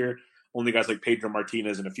last year, only guys like Pedro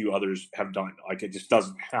Martinez and a few others have done. Like, it just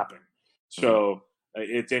doesn't happen. So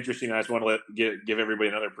it's interesting. I just want to give everybody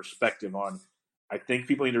another perspective on. I think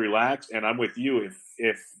people need to relax, and I'm with you.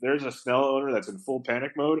 If there's a Snell owner that's in full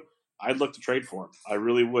panic mode, I'd look to trade for him. I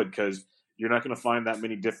really would, because you're not going to find that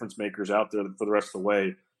many difference makers out there for the rest of the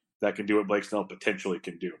way that can do what Blake Snell potentially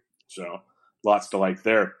can do. So lots to like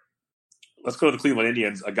there. Let's go to the Cleveland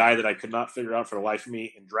Indians, a guy that I could not figure out for the life of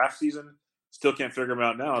me in draft season. Still can't figure him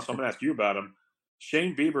out now, so I'm going to ask you about him.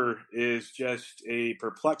 Shane Bieber is just a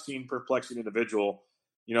perplexing individual.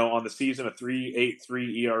 On the season, a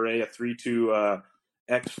 3.83 ERA, a 3.2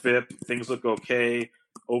 xFIP. Things look okay.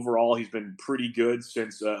 Overall, he's been pretty good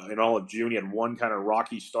since in all of June. He had one kind of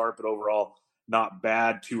rocky start, but overall not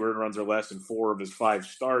bad. 2 earned runs or less in 4 of his 5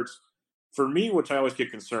 starts. For me, which I always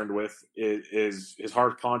get concerned with, is his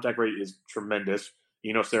hard contact rate is tremendous.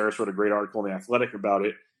 Sarah wrote a great article in The Athletic about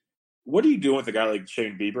it. What are you doing with a guy like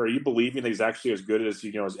Shane Bieber? Are you believing that he's actually as good as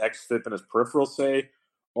his xFIP and his peripherals say?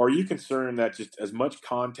 Or are you concerned that just as much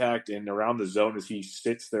contact and around the zone as he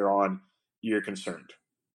sits there on, you're concerned?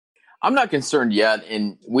 I'm not concerned yet.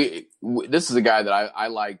 And this is a guy that I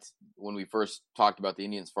liked when we first talked about the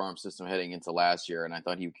Indians farm system heading into last year. And I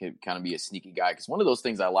thought he could kind of be a sneaky guy. Because one of those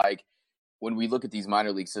things I like when we look at these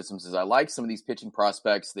minor league systems is I like some of these pitching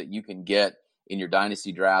prospects that you can get in your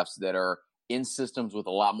dynasty drafts that are in systems with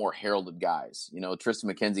a lot more heralded guys. Tristan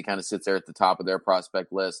McKenzie kind of sits there at the top of their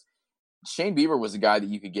prospect list. Shane Bieber was a guy that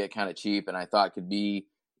you could get kind of cheap and I thought could be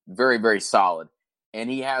very, very solid. And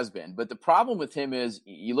he has been. But the problem with him is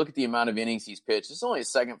you look at the amount of innings he's pitched. This is only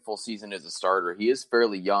his second full season as a starter. He is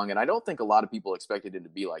fairly young, and I don't think a lot of people expected him to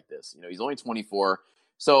be like this. He's only 24.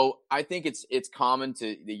 So I think it's common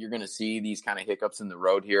that you're going to see these kind of hiccups in the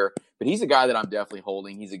road here. But he's a guy that I'm definitely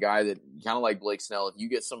holding. He's a guy that, kind of like Blake Snell, if you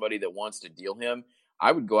get somebody that wants to deal him,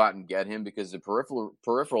 I would go out and get him because the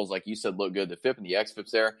peripherals, like you said, look good. The FIP and the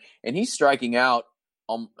xFIP's there. And he's striking out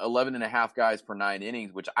 11 and a half guys per 9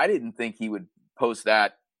 innings, which I didn't think he would post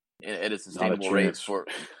that at a sustainable rate for.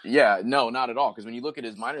 Yeah, no, not at all. Because when you look at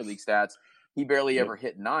his minor league stats, he barely ever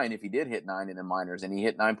hit 9 if he did hit 9 in the minors, and he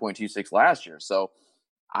hit 9.26 last year. So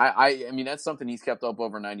I mean, that's something he's kept up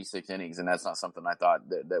over 96 innings, and that's not something I thought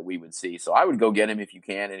that we would see. So I would go get him if you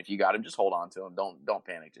can, and if you got him, just hold on to him. Don't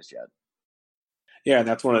panic just yet. Yeah, and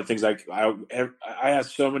that's one of the things I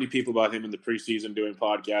asked so many people about him in the preseason doing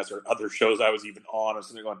podcasts or other shows I was even on. I was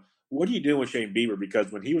sitting there going, what are you doing with Shane Bieber? Because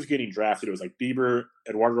when he was getting drafted, it was like Bieber,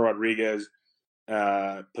 Eduardo Rodriguez,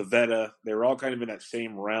 Pavetta. They were all kind of in that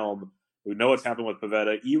same realm. We know what's happened with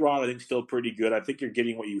Pavetta. Erod, I think, still pretty good. I think you're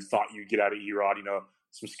getting what you thought you'd get out of Erod.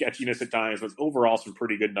 Some sketchiness at times, but overall some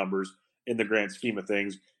pretty good numbers in the grand scheme of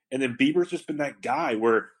things. And then Bieber's just been that guy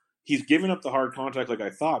where he's given up the hard contact like I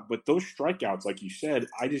thought, but those strikeouts, like you said,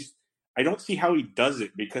 I don't see how he does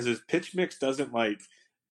it because his pitch mix doesn't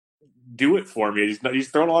do it for me. He's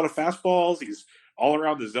throwing a lot of fastballs. He's all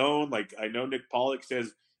around the zone. Like I know Nick Pollock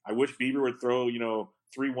says, I wish Bieber would throw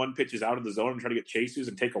 3-1 pitches out of the zone and try to get chases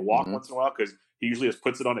and take a walk once in a while because he usually just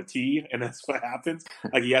puts it on a tee and that's what happens.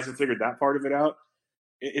 Like he hasn't figured that part of it out.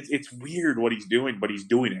 It's weird what he's doing, but he's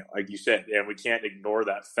doing it, like you said, and we can't ignore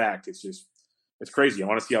that fact. It's crazy. I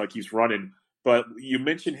want to see how it keeps running. But you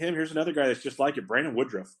mentioned him. Here's another guy that's just like it, Brandon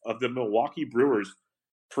Woodruff of the Milwaukee Brewers.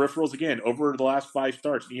 Peripherals again over the last 5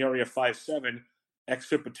 starts, an ERA of 5.7,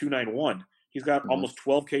 xFIP of 2.91. He's got almost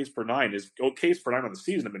 12 Ks per 9. His Ks per 9 on the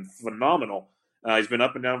season have been phenomenal. He's been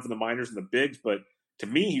up and down for the minors and the bigs, but to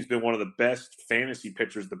me, he's been one of the best fantasy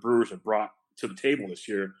pitchers the Brewers have brought to the table this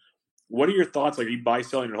year. What are your thoughts? Are you buy,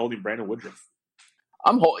 selling, and holding Brandon Woodruff?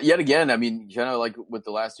 Yet again, I mean, kind of like with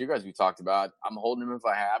the last 2 guys we talked about, I'm holding him if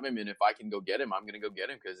I have him, and if I can go get him, I'm going to go get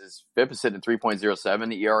him because his FIP is sitting at 3.07,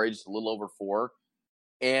 the ERA just a little over 4,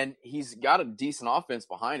 and he's got a decent offense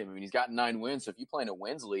behind him. I mean, he's got 9 wins, so if you play in a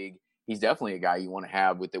wins league, he's definitely a guy you want to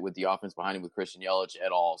have with the offense behind him with Christian Yelich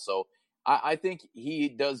et al. So I think he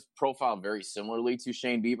does profile very similarly to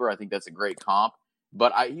Shane Bieber. I think that's a great comp.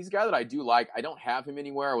 But he's a guy that I do like. I don't have him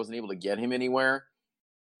anywhere. I wasn't able to get him anywhere.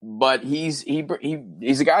 But he's a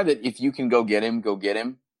guy that if you can go get him, go get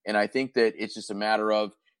him. And I think that it's just a matter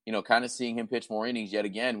of, kind of seeing him pitch more innings yet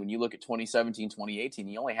again. When you look at 2017, 2018,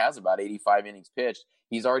 he only has about 85 innings pitched.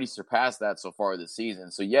 He's already surpassed that so far this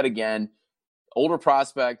season. So yet again, older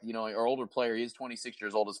prospect, or older player. He's 26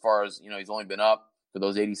 years old as far as, he's only been up for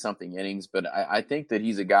those 80-something innings. But I think that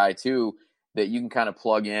he's a guy, too, that you can kind of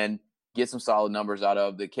plug in, get some solid numbers out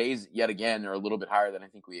of. The Ks, yet again, are a little bit higher than I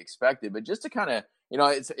think we expected. But just to kind of,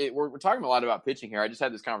 we're talking a lot about pitching here. I just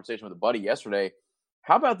had this conversation with a buddy yesterday.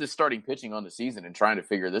 How about this starting pitching on the season and trying to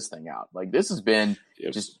figure this thing out? Like, this has been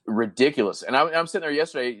just ridiculous. And I'm sitting there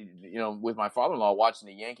yesterday, with my father-in-law watching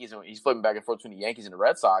the Yankees, and he's flipping back and forth between the Yankees and the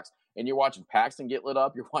Red Sox. And you're watching Paxton get lit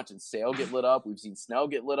up. You're watching Sale get lit up. We've seen Snell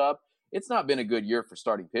get lit up. It's not been a good year for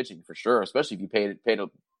starting pitching for sure, especially if you paid a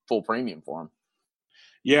full premium for him.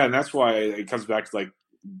 Yeah, and that's why it comes back to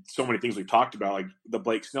so many things we've talked about, like the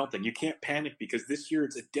Blake Snell thing. You can't panic because this year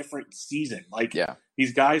it's a different season.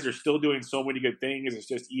 These guys are still doing so many good things. It's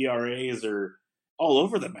just ERAs are all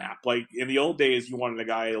over the map. Like in the old days, you wanted a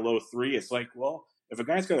guy a low 3. It's like, well, if a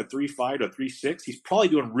guy's got a 3.5 to a 3.6, he's probably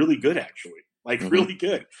doing really good actually, really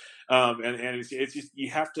good. And it's just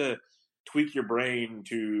you have to tweak your brain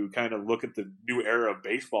to kind of look at the new era of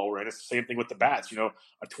baseball we're in. It's the same thing with the bats.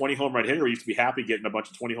 A 20 home run hitter used to be happy getting a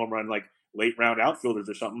bunch of 20 home run late round outfielders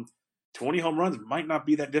or something. 20 home runs might not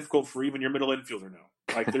be that difficult for even your middle infielder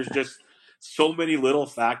now. There's just so many little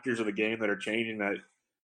factors of the game that are changing that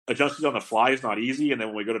adjusting on the fly is not easy. And then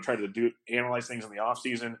when we go to try to analyze things in the off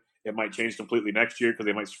season, it might change completely next year because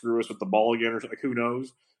they might screw us with the ball again or who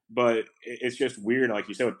knows. But it's just weird, like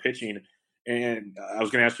you said, with pitching. And I was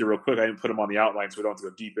going to ask you real quick. I didn't put him on the outline, so we don't have to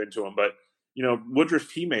go deep into him. But,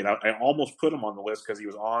 Woodruff's teammate, I almost put him on the list because he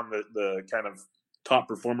was on the kind of top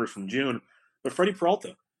performers from June. But Freddie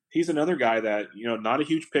Peralta, he's another guy that, not a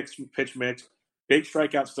huge pitch mix, big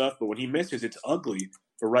strikeout stuff. But when he misses, it's ugly.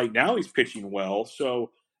 But right now he's pitching well. So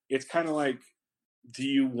it's kind of like, do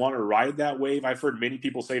you want to ride that wave? I've heard many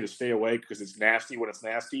people say to stay away because it's nasty when it's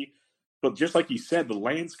nasty. But just like you said, the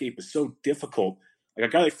landscape is so difficult. Like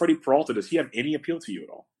a guy like Freddie Peralta, does he have any appeal to you at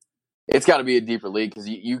all? It's got to be a deeper league because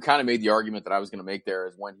you kind of made the argument that I was going to make there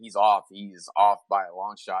is when he's off by a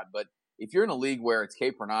long shot. But if you're in a league where it's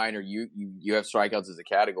K per 9 or you have strikeouts as a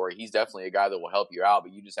category, he's definitely a guy that will help you out.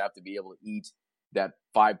 But you just have to be able to eat that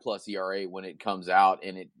 5+ ERA when it comes out,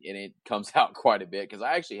 and it comes out quite a bit. Because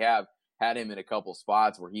I actually have had him in a couple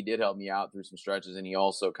spots where he did help me out through some stretches, and he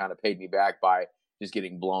also kind of paid me back by just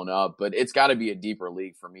getting blown up. But it's got to be a deeper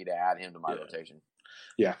league for me to add him to my rotation.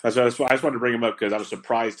 Yeah, I just wanted to bring him up because I was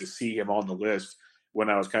surprised to see him on the list when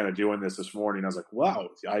I was kind of doing this morning. I was like, wow,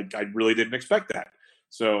 I really didn't expect that.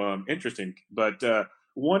 So interesting. But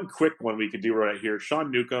one quick one we could do right here.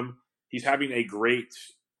 Sean Newcomb, he's having a great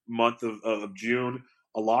month of June.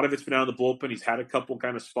 A lot of it's been out of the bullpen. He's had a couple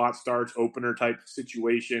kind of spot starts, opener type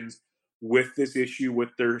situations with this issue with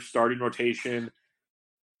their starting rotation.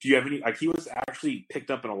 Do you have any, he was actually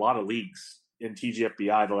picked up in a lot of leagues in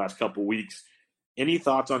TGFBI the last couple weeks. Any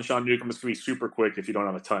thoughts on Sean Newcomb? It's going to be super quick if you don't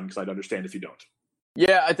have a ton, because I'd understand if you don't.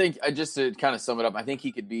 Yeah, I think just to kind of sum it up, I think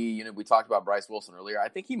he could be, we talked about Bryce Wilson earlier. I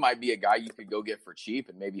think he might be a guy you could go get for cheap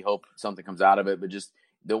and maybe hope something comes out of it. But just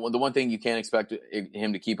the one thing you can't expect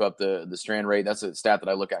him to keep up the strand rate. That's a stat that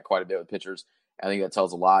I look at quite a bit with pitchers. I think that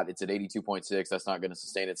tells a lot. It's at 82.6. That's not going to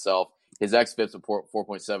sustain itself. His xFIP's at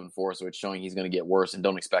 4.74, so it's showing he's going to get worse, and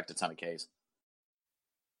don't expect a ton of Ks.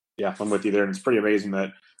 Yeah, I'm with you there, and it's pretty amazing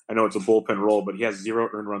that I know it's a bullpen role, but he has 0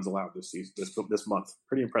 earned runs allowed this season, this month.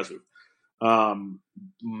 Pretty impressive.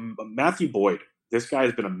 Matthew Boyd, this guy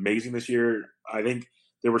has been amazing this year. I think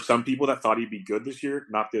there were some people that thought he'd be good this year,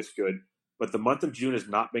 not this good. But the month of June has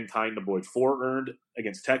not been kind to Boyd. 4 earned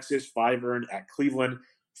against Texas, 5 earned at Cleveland,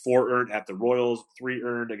 4 earned at the Royals, 3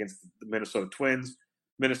 earned against the Minnesota Twins.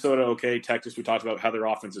 Minnesota, okay. Texas, we talked about how their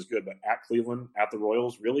offense is good, but at Cleveland, at the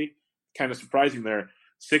Royals, really kind of surprising there.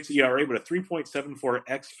 6 ERA, but a 3.74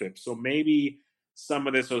 xFIP. So maybe some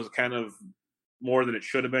of this was kind of more than it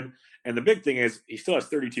should have been. And the big thing is he still has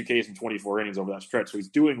 32 Ks in 24 innings over that stretch. So he's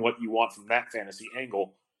doing what you want from that fantasy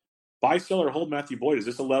angle. Buy, sell, or hold Matthew Boyd. Is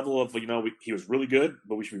this a level of, he was really good,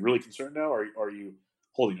 but we should be really concerned now? Or are you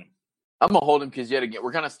holding him? I'm going to hold him because, yet again,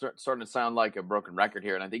 we're kind of starting to sound like a broken record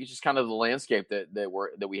here. And I think it's just kind of the landscape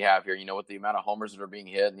that we have here, with the amount of homers that are being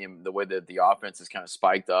hit and the way that the offense is kind of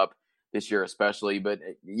spiked up this year especially. But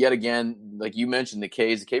yet again, like you mentioned, the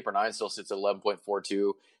K per 9 still sits at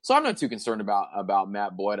 11.42. So I'm not too concerned about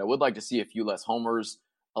Matt Boyd. I would like to see a few less homers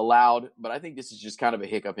allowed, but I think this is just kind of a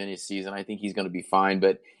hiccup in his season. I think he's going to be fine,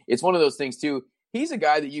 but it's one of those things too. He's a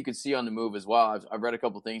guy that you could see on the move as well. I've read a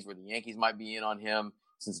couple things where the Yankees might be in on him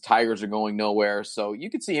since the Tigers are going nowhere. So you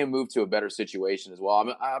could see him move to a better situation as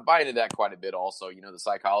well. I buy into that quite a bit also, the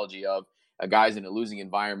psychology of a guy's in a losing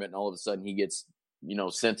environment and all of a sudden he gets,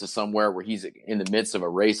 sent to somewhere where he's in the midst of a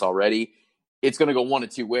race already. It's going to go one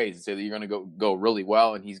of two ways. It's either you're going to go really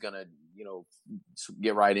well and he's going to,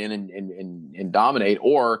 get right in and dominate,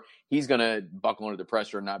 or he's going to buckle under the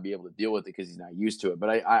pressure and not be able to deal with it because he's not used to it.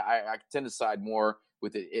 But I tend to side more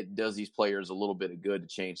with it. It does these players a little bit of good to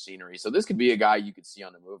change scenery. So this could be a guy you could see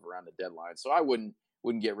on the move around the deadline. So I wouldn't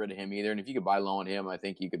get rid of him either. And if you could buy low on him, I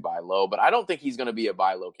think you could buy low. But I don't think he's going to be a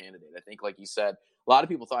buy low candidate. I think, like you said, a lot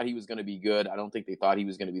of people thought he was going to be good. I don't think they thought he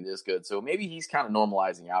was going to be this good. So maybe he's kind of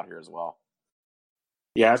normalizing out here as well.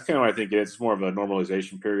 Yeah, that's kind of what I think. It's more of a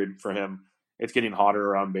normalization period for him. It's getting hotter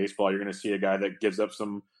around baseball. You're going to see a guy that gives up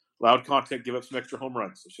some loud contact, give up some extra home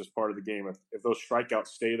runs. It's just part of the game. If those strikeouts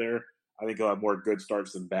stay there, I think he'll have more good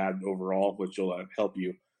starts than bad overall, which will help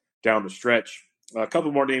you down the stretch. A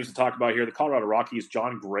couple more names to talk about here. The Colorado Rockies,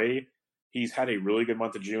 John Gray. He's had a really good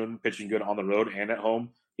month of June, pitching good on the road and at home.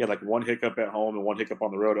 He had like one hiccup at home and one hiccup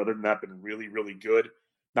on the road. Other than that, been really, really good.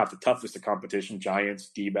 Not the toughest of competition. Giants,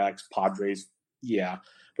 D-backs, Padres. Yeah,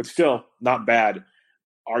 but still not bad.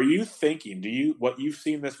 Are you thinking, what you've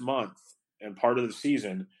seen this month and part of the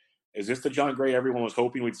season, is this the John Gray everyone was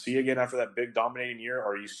hoping we'd see again after that big dominating year?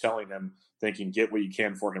 Or are you selling him thinking get what you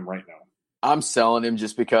can for him right now? I'm selling him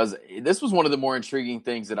just because this was one of the more intriguing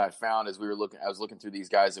things that I found as I was looking through these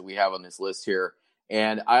guys that we have on this list here.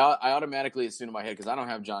 And I automatically assumed in my head, because I don't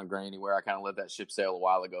have John Gray anywhere. I kind of let that ship sail a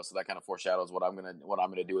while ago. So that kind of foreshadows what I'm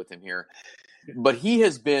gonna do with him here. But he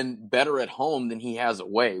has been better at home than he has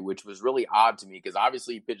away, which was really odd to me because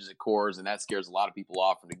obviously he pitches at Coors, and that scares a lot of people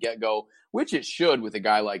off from the get-go, which it should with a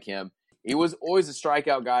guy like him. He was always a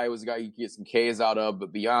strikeout guy. He was a guy you could get some Ks out of,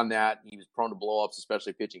 but beyond that, he was prone to blow-ups,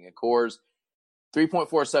 especially pitching at Coors.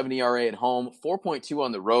 3.47 ERA at home, 4.2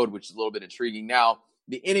 on the road, which is a little bit intriguing. Now,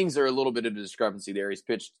 the innings are a little bit of a discrepancy there. He's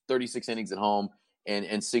pitched 36 innings at home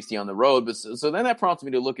and 60 on the road. But so then that prompted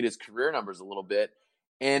me to look at his career numbers a little bit.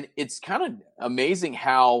 And it's kind of amazing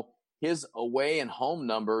how his away and home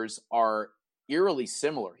numbers are eerily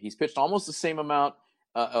similar. He's pitched almost the same amount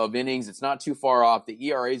of innings. It's not too far off. The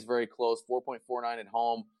ERA is very close, 4.49 at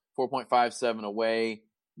home, 4.57 away,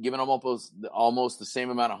 giving almost the same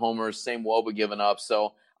amount of homers, same WOBA given up.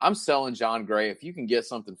 So I'm selling John Gray. If you can get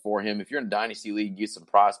something for him, if you're in a dynasty league, get some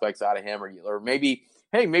prospects out of him, or maybe,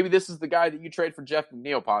 hey, maybe this is the guy that you trade for Jeff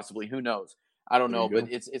McNeil, possibly. Who knows? I don't know, but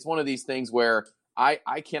it's one of these things where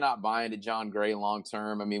I cannot buy into John Gray long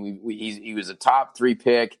term. I mean, he was a top 3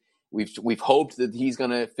 pick. We've hoped that he's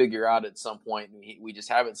going to figure out at some point, and we just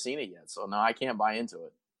haven't seen it yet. So no, I can't buy into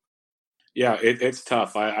it. Yeah, it's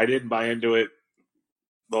tough. I didn't buy into it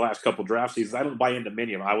the last couple draft seasons. I don't buy into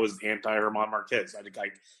many of them. I was anti-Herman Marquez.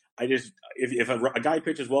 I just if a guy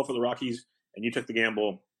pitches well for the Rockies and you took the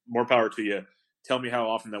gamble, more power to you. Tell me how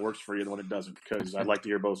often that works for you and when it doesn't, because I'd like to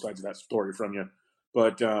hear both sides of that story from you.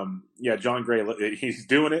 But, yeah, John Gray, he's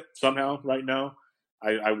doing it somehow right now.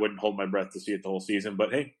 I wouldn't hold my breath to see it the whole season.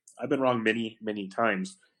 But, hey, I've been wrong many, many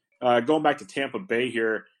times. Going back to Tampa Bay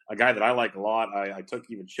here, a guy that I like a lot. I took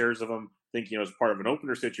even shares of him thinking it was part of an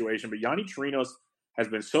opener situation. But Yanni Chirinos has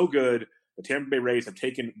been so good. The Tampa Bay Rays have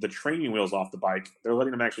taken the training wheels off the bike. They're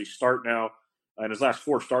letting him actually start now. In his last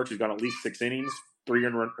 4 starts, he's gone at least 6 innings, 3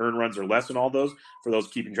 earned runs or less in all those. For those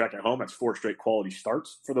keeping track at home, that's 4 straight quality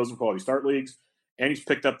starts for those in quality start leagues. And he's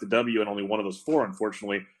picked up the W in only one of those 4,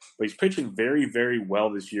 unfortunately. But he's pitching very, very well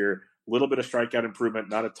this year. A little bit of strikeout improvement,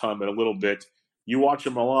 not a ton, but a little bit. You watch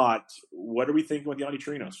him a lot. What are we thinking with Yanni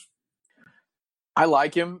Chirinos? I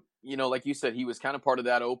like him. Like you said, he was kind of part of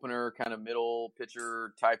that opener, kind of middle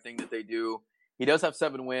pitcher type thing that they do. He does have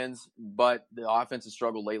 7 wins, but the offense has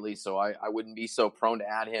struggled lately, so I wouldn't be so prone to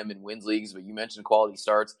add him in wins leagues. But you mentioned quality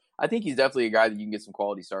starts. I think he's definitely a guy that you can get some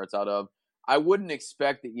quality starts out of. I wouldn't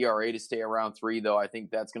expect the ERA to stay around 3, though. I think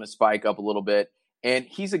that's going to spike up a little bit. And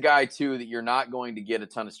he's a guy, too, that you're not going to get a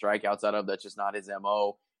ton of strikeouts out of. That's just not his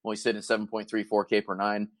MO. Only sitting at 7.34 K per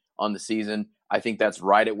 9 on the season. I think that's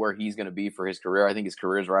right at where he's going to be for his career. I think his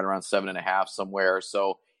career is right around 7.5 somewhere.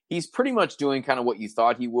 So he's pretty much doing kind of what you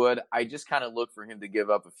thought he would. I just kind of look for him to give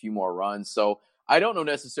up a few more runs. So I don't know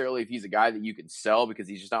necessarily if he's a guy that you can sell because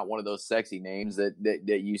he's just not one of those sexy names that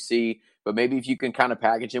you see. But maybe if you can kind of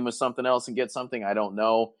package him with something else and get something, I don't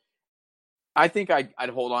know. I think I'd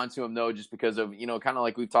hold on to him, though, just because of, kind of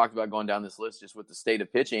like we've talked about going down this list just with the state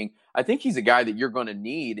of pitching. I think he's a guy that you're going to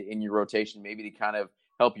need in your rotation maybe to kind of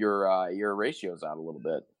help your ratios out a little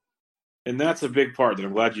bit. And that's a big part that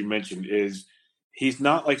I'm glad you mentioned is he's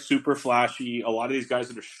not like super flashy. A lot of these guys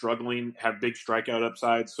that are struggling have big strikeout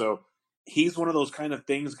upsides. So he's one of those kind of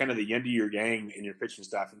things, kind of the yin to your yang in your pitching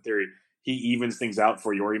staff in theory. He evens things out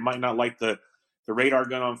for you, or he might not like the radar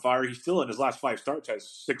gun on fire. He still in his last 5 starts has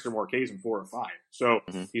 6 or more Ks in 4 or 5. So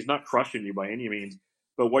he's not crushing you by any means.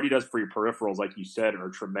 But what he does for your peripherals, like you said, are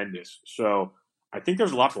tremendous. So I think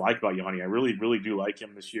there's a lot to like about Yanni. I really, really do like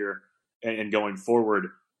him this year and going forward.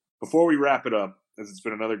 Before we wrap it up, as it's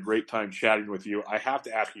been another great time chatting with you, I have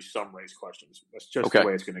to ask you some Rays questions. That's just the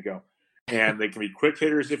way it's going to go. And they can be quick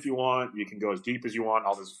hitters if you want. You can go as deep as you want.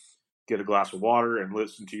 I'll just get a glass of water and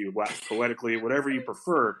listen to you wax poetically, whatever you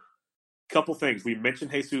prefer. Couple things. We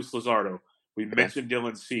mentioned Jesus Luzardo. We mentioned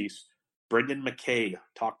Dylan Cease. Brendan McKay,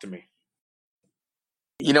 talk to me.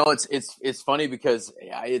 It's funny because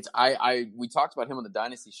we talked about him on the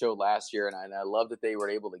Dynasty show last year, and I love that they were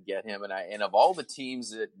able to get him. And of all the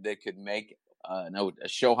teams that could make a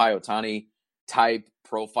Shohei Ohtani type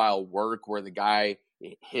profile work, where the guy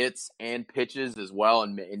hits and pitches as well,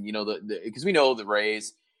 and because we know the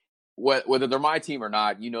Rays, whether they're my team or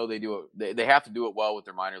not, they have to do it well with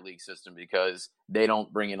their minor league system because they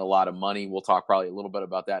don't bring in a lot of money. We'll talk probably a little bit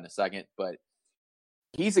about that in a second, but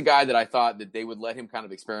he's a guy that I thought that they would let him kind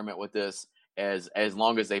of experiment with this as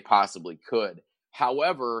long as they possibly could.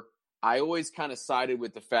 However, I always kind of sided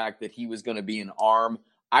with the fact that he was going to be an arm.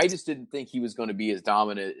 I just didn't think he was going to be as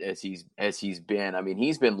dominant as he's been. I mean,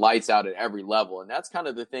 he's been lights out at every level, and that's kind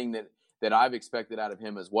of the thing that I've expected out of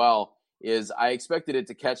him as well. Is I expected it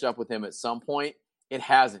to catch up with him at some point. It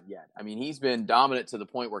hasn't yet. I mean, he's been dominant to the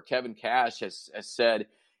point where Kevin Cash has said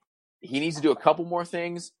he needs to do a couple more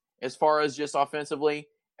things as far as just offensively,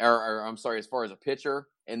 or I'm sorry, as far as a pitcher,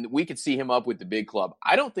 and we could see him up with the big club.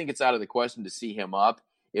 I don't think it's out of the question to see him up,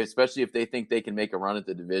 especially if they think they can make a run at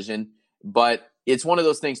the division. But it's one of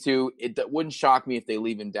those things, too. It wouldn't shock me if they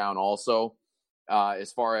leave him down also,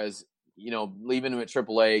 as far as, leaving him at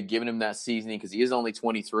AAA, giving him that seasoning, because he is only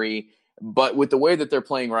 23. But with the way that they're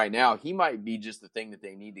playing right now, he might be just the thing that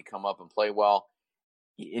they need to come up and play well.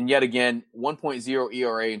 And yet again, 1.0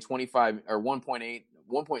 ERA and 25 or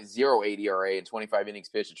 1.08 ERA and 25 innings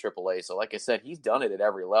pitched at AAA. So like I said, he's done it at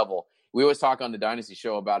every level. We always talk on the Dynasty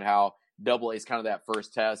show about how AA is kind of that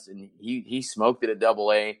first test, and he smoked it at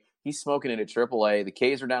AA. He's smoking it at AAA. The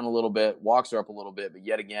Ks are down a little bit, walks are up a little bit, but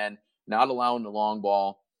yet again, not allowing the long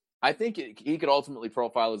ball. I think he could ultimately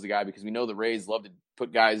profile as a guy because we know the Rays love to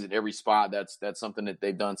put guys at every spot. That's something that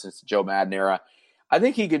they've done since the Joe Madden era. I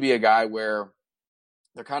think he could be a guy where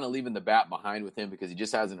they're kind of leaving the bat behind with him because he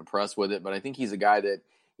just hasn't impressed with it. But I think he's a guy that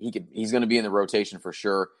he's going to be in the rotation for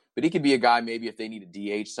sure. But he could be a guy maybe if they need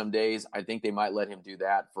a DH some days. I think they might let him do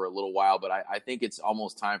that for a little while. But I think it's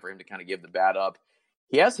almost time for him to kind of give the bat up.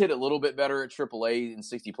 He has hit a little bit better at AAA in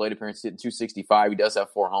 60 plate appearances, hitting 265. He does have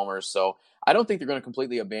 4 homers. So I don't think they're going to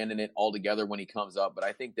completely abandon it altogether when he comes up. But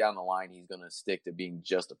I think down the line, he's going to stick to being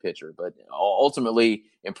just a pitcher. But ultimately,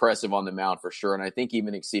 impressive on the mound for sure. And I think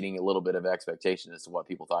even exceeding a little bit of expectation as to what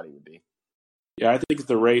people thought he would be. Yeah, I think if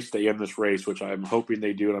the Rays stay in this race, which I'm hoping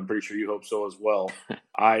they do, and I'm pretty sure you hope so as well,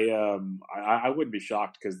 I wouldn't be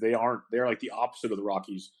shocked because they're like the opposite of the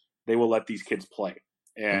Rockies. They will let these kids play.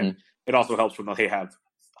 And it also helps when they have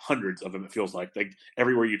hundreds of them. It feels like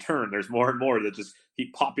everywhere you turn, there's more and more that just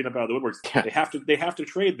keep popping up out of the woodworks. They have to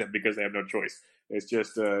trade them because they have no choice. It's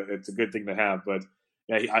just it's a good thing to have. But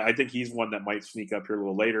yeah, I think he's one that might sneak up here a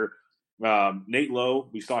little later. Nate Lowe,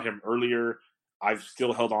 we saw him earlier. I've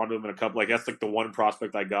still held on to him in a couple. That's the one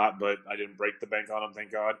prospect I got, but I didn't break the bank on him,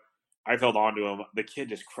 thank God. I've held on to him. The kid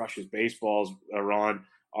just crushes baseballs, Ron.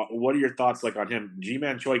 What are your thoughts on him?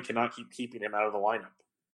 G-Man Choi cannot keeping him out of the lineup.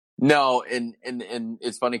 No, and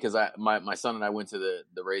it's funny because my son and I went to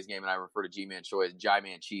the Rays game, and I refer to G-Man Choi as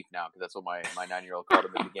J-Man Chief now because that's what my 9-year-old called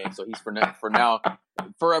him in the game. So he's for now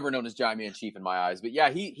forever known as J-Man Chief in my eyes. But yeah,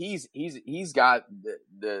 he's got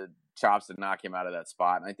the chops to knock him out of that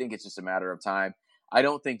spot, and I think it's just a matter of time. I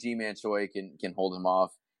don't think G-Man Choi can hold him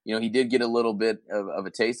off. He did get a little bit of a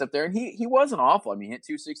taste up there, and he wasn't awful. I mean, he hit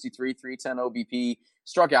 263, 310 OBP,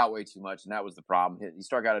 struck out way too much, and that was the problem. He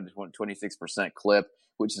struck out at a 26% clip,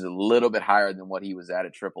 which is a little bit higher than what he was at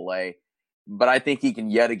AAA. But I think he can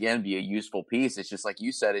yet again be a useful piece. It's just like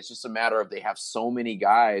you said, it's just a matter of they have so many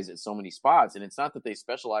guys at so many spots, and it's not that they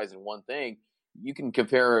specialize in one thing. You can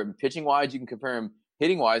compare him pitching-wise, you can compare him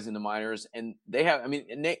hitting-wise in the minors, and they have – I mean,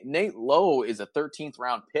 Nate Lowe is a 13th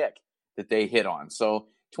round pick that they hit on. So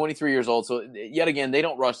 23 years old. So yet again, they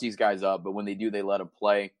don't rush these guys up, but when they do, they let them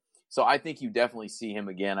play. So I think you definitely see him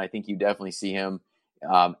again. I think you definitely see him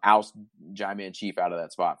oust J-Man Chief out of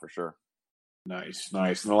that spot for sure. Nice.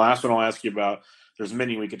 And the last one I'll ask you about, there's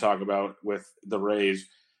many we could talk about with the Rays.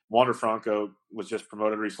 Wander Franco was just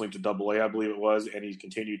promoted recently to AA, I believe it was, and he's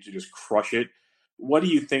continued to just crush it. What do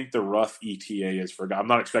you think the rough ETA is for a guy? I'm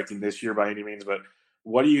not expecting this year by any means, but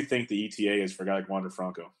what do you think the ETA is for a guy like Wander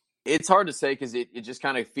Franco? It's hard to say because it just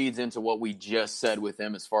kind of feeds into what we just said with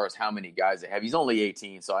him as far as how many guys they have. He's only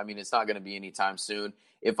 18, so, I mean, it's not going to be anytime soon.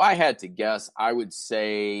 If I had to guess, I would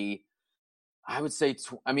say, I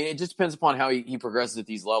mean, it just depends upon how he progresses at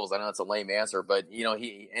these levels. I know that's a lame answer, but,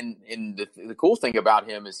 the cool thing about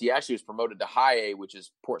him is he actually was promoted to High A, which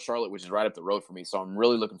is Port Charlotte, which is right up the road for me. So I'm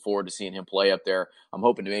really looking forward to seeing him play up there. I'm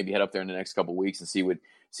hoping to maybe head up there in the next couple of weeks and see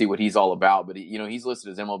what he's all about. But, he's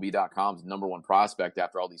listed as MLB.com's number one prospect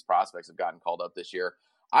after all these prospects have gotten called up this year.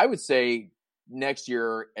 I would say next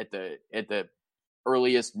year at the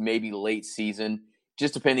earliest, maybe late season,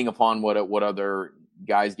 just depending upon what other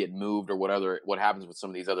guys get moved or what happens with some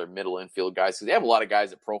of these other middle infield guys. Because they have a lot of guys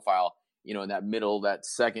that profile, in that middle, that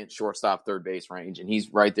second shortstop, third base range. And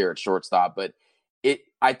he's right there at shortstop. But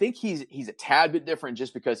I think he's a tad bit different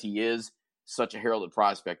just because he is such a heralded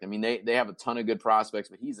prospect. I mean, they have a ton of good prospects,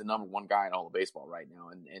 but he's the number one guy in all of baseball right now.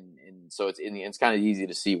 And so it's kind of easy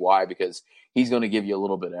to see why, because he's going to give you a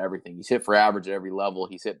little bit of everything. He's hit for average at every level.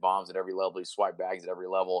 He's hit bombs at every level. He's swiped bags at every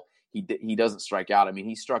level. He doesn't strike out. I mean,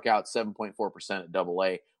 he struck out 7.4% at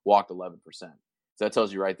AA, walked 11%. So that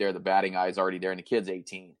tells you right there the batting eye is already there, and the kid's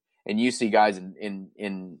 18. And you see guys in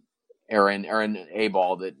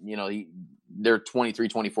A-ball that, they're 23,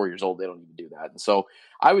 24 years old. They don't even do that. And so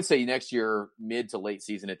I would say next year, mid to late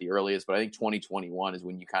season at the earliest, but I think 2021 is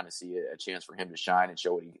when you kind of see a chance for him to shine and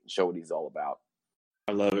show what he's all about.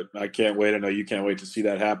 I love it. I can't wait. I know you can't wait to see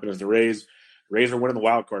that happen as the Rays are winning the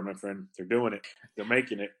wild card, my friend. They're doing it. They're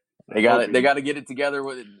making it. They got to get it together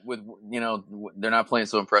with they're not playing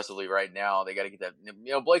so impressively right now. They got to get that.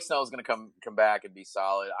 Blake Snell is going to come back and be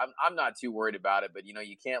solid. I'm not too worried about it, but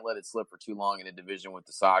you can't let it slip for too long in a division with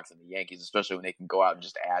the Sox and the Yankees, especially when they can go out and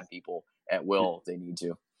just add people at will if they need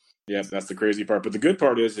to. Yeah, that's the crazy part. But the good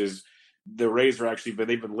part is the Rays are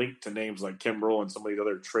they've been linked to names like Kimbrel and some of these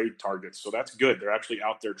other trade targets. So that's good. They're actually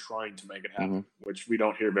out there trying to make it happen, which we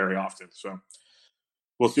don't hear very often. So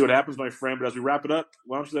we'll see what happens, my friend. But as we wrap it up,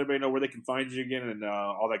 why don't you let everybody know where they can find you again and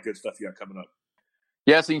all that good stuff you got coming up?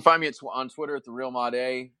 Yeah, so you can find me on Twitter at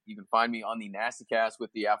 @TheRealModA. You can find me on the NastyCast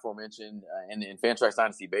with the aforementioned and in Fantrax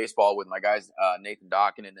Dynasty Baseball with my guys Nathan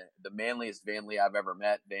Dawkin and the manliest Van Lee I've ever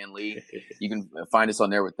met, Van Lee. You can find us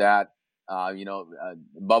on there with that.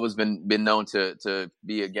 Bubba's been known to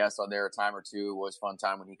be a guest on there a time or two. It was a fun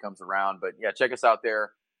time when he comes around. But yeah, check us out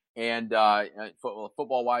there. And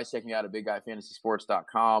football-wise, checking out at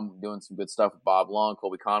BigGuyFantasySports.com, doing some good stuff with Bob Long,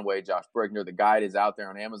 Colby Conway, Josh Brigner. The guide is out there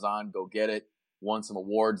on Amazon. Go get it. Won some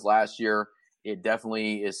awards last year. It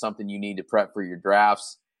definitely is something you need to prep for your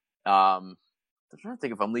drafts. I'm trying to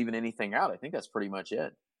think if I'm leaving anything out. I think that's pretty much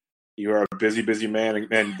it. You are a busy, busy man.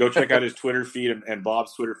 And go check out his Twitter feed and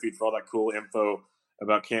Bob's Twitter feed for all that cool info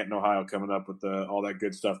about Canton, Ohio, coming up with all that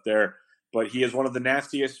good stuff there. But he is one of the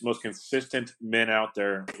nastiest, most consistent men out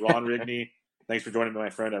there. Ron Rigney, thanks for joining me, my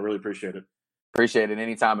friend. I really appreciate it. Appreciate it.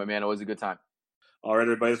 Anytime, my man. Always a good time. All right,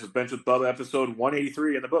 everybody. This was Bench with Bubba, episode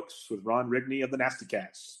 183 in the books with Ron Rigney of the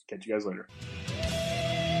NastyCast. Catch you guys later.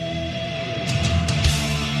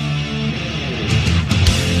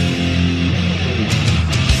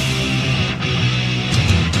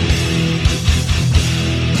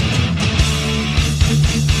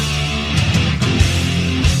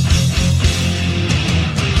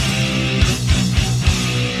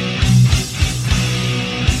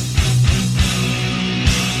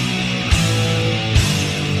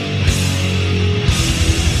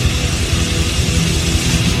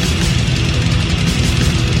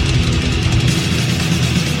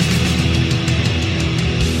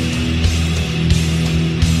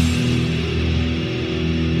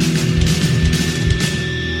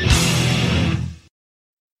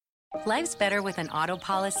 Life's better with an auto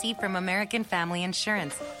policy from American Family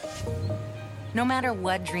Insurance. No matter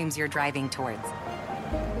what dreams you're driving towards.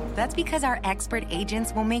 That's because our expert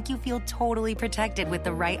agents will make you feel totally protected with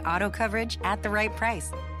the right auto coverage at the right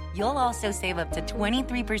price. You'll also save up to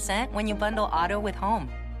 23% when you bundle auto with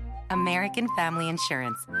home. American Family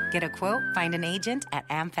Insurance. Get a quote, find an agent at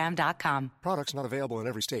amfam.com. Products not available in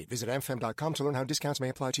every state. Visit amfam.com to learn how discounts may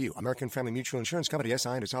apply to you. American Family Mutual Insurance Company, SI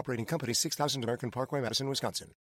and its operating company, 6000 American Parkway, Madison, Wisconsin.